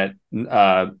looking at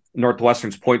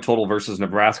Northwestern's point total versus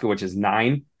Nebraska, which is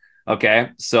 9.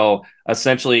 Okay. So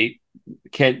essentially,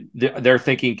 they're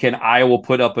thinking, can Iowa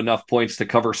put up enough points to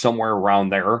cover somewhere around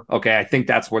there? Okay. I think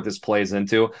that's what this plays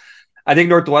into. I think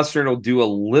Northwestern will do a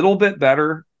little bit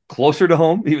better closer to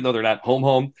home, even though they're not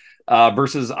home,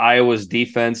 versus Iowa's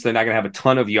defense. They're not going to have a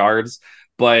ton of yards,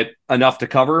 but enough to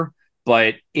cover.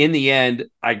 But in the end,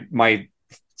 my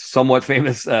somewhat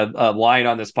famous line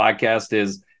on this podcast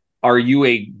is, are you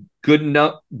a good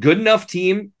enough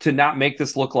team to not make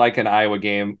this look like an Iowa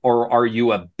game, or are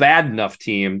you a bad enough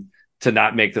team to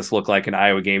not make this look like an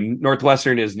Iowa game?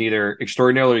 Northwestern is neither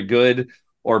extraordinarily good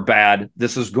or bad.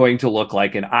 This is going to look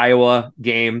like an Iowa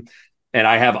game, and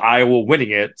I have Iowa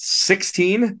winning it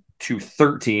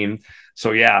 16-13.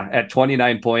 So yeah, at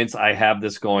 29 points, I have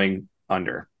this going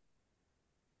under.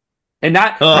 And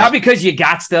not because you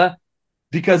got to,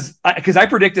 because I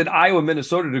predicted Iowa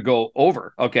Minnesota to go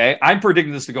over. Okay, I'm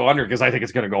predicting this to go under because I think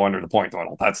it's going to go under the point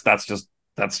total. That's just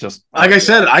like I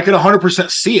said, I could 100%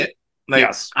 see it. Like,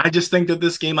 yes. I just think that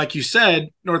this game, like you said,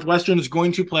 Northwestern is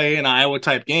going to play an Iowa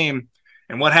type game,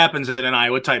 and what happens in an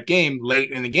Iowa type game late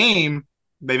in the game,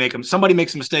 somebody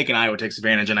makes a mistake and Iowa takes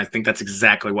advantage, and I think that's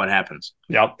exactly what happens.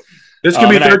 Yep. This could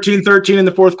be 13-13 in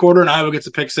the fourth quarter, and Iowa gets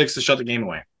a pick six to shut the game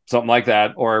away. Something like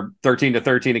that, or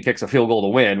 13-13 and kicks a field goal to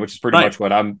win, which is pretty much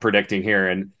what I'm predicting here.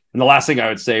 And the last thing I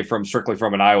would say, strictly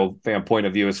from an Iowa fan point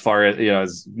of view, as far as,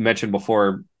 as mentioned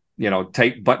before,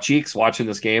 tight butt cheeks watching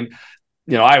this game.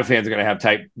 Iowa fans are going to have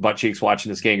tight butt cheeks watching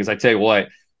this game, because I tell you what, a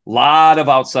lot of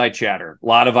outside chatter, a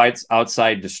lot of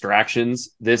outside distractions.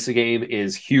 This game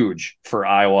is huge for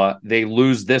Iowa. They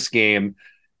lose this game,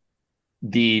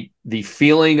 the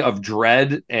feeling of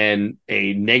dread and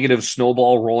a negative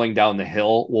snowball rolling down the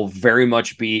hill will very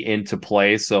much be into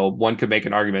play. So one could make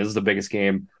an argument this is the biggest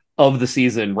game of the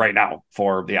season right now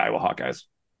for the Iowa Hawkeyes.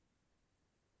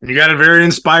 You got a very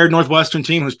inspired Northwestern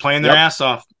team who's playing their ass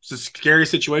off. It's a scary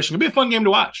situation. It'll be a fun game to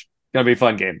watch. It's going to be a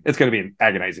fun game. It's going to be an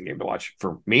agonizing game to watch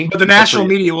for me. But the national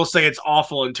media will say it's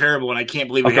awful and terrible, and I can't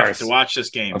believe we have to watch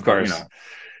this game. Of course.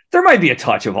 There might be a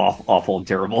touch of awful and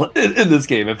terrible in this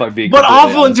game, if I'm being. But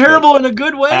awful and terrible in a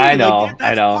good way. I know.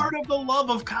 That's part of the love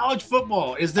of college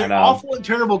football. Is that awful and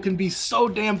terrible can be so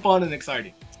damn fun and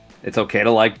exciting. It's okay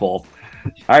to like both.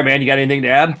 All right, man. You got anything to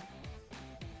add?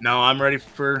 No, I'm ready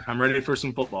for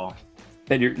some football.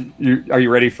 And are you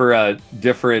ready for a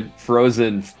different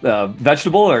frozen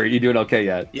vegetable, or are you doing okay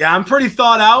yet? Yeah, I'm pretty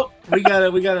thought out. We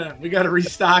gotta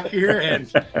restock here, and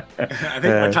I think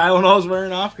my Tylenol is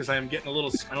wearing off because I'm getting a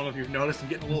little. I don't know if you've noticed, I'm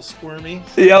getting a little squirmy.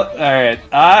 Yep. All right.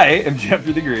 I am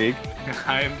Jeffrey the Greek.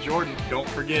 I am Jordan. Don't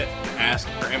forget to ask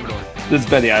for Amador. This has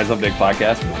been the Eyes on Big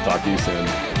podcast. We'll talk to you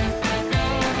soon.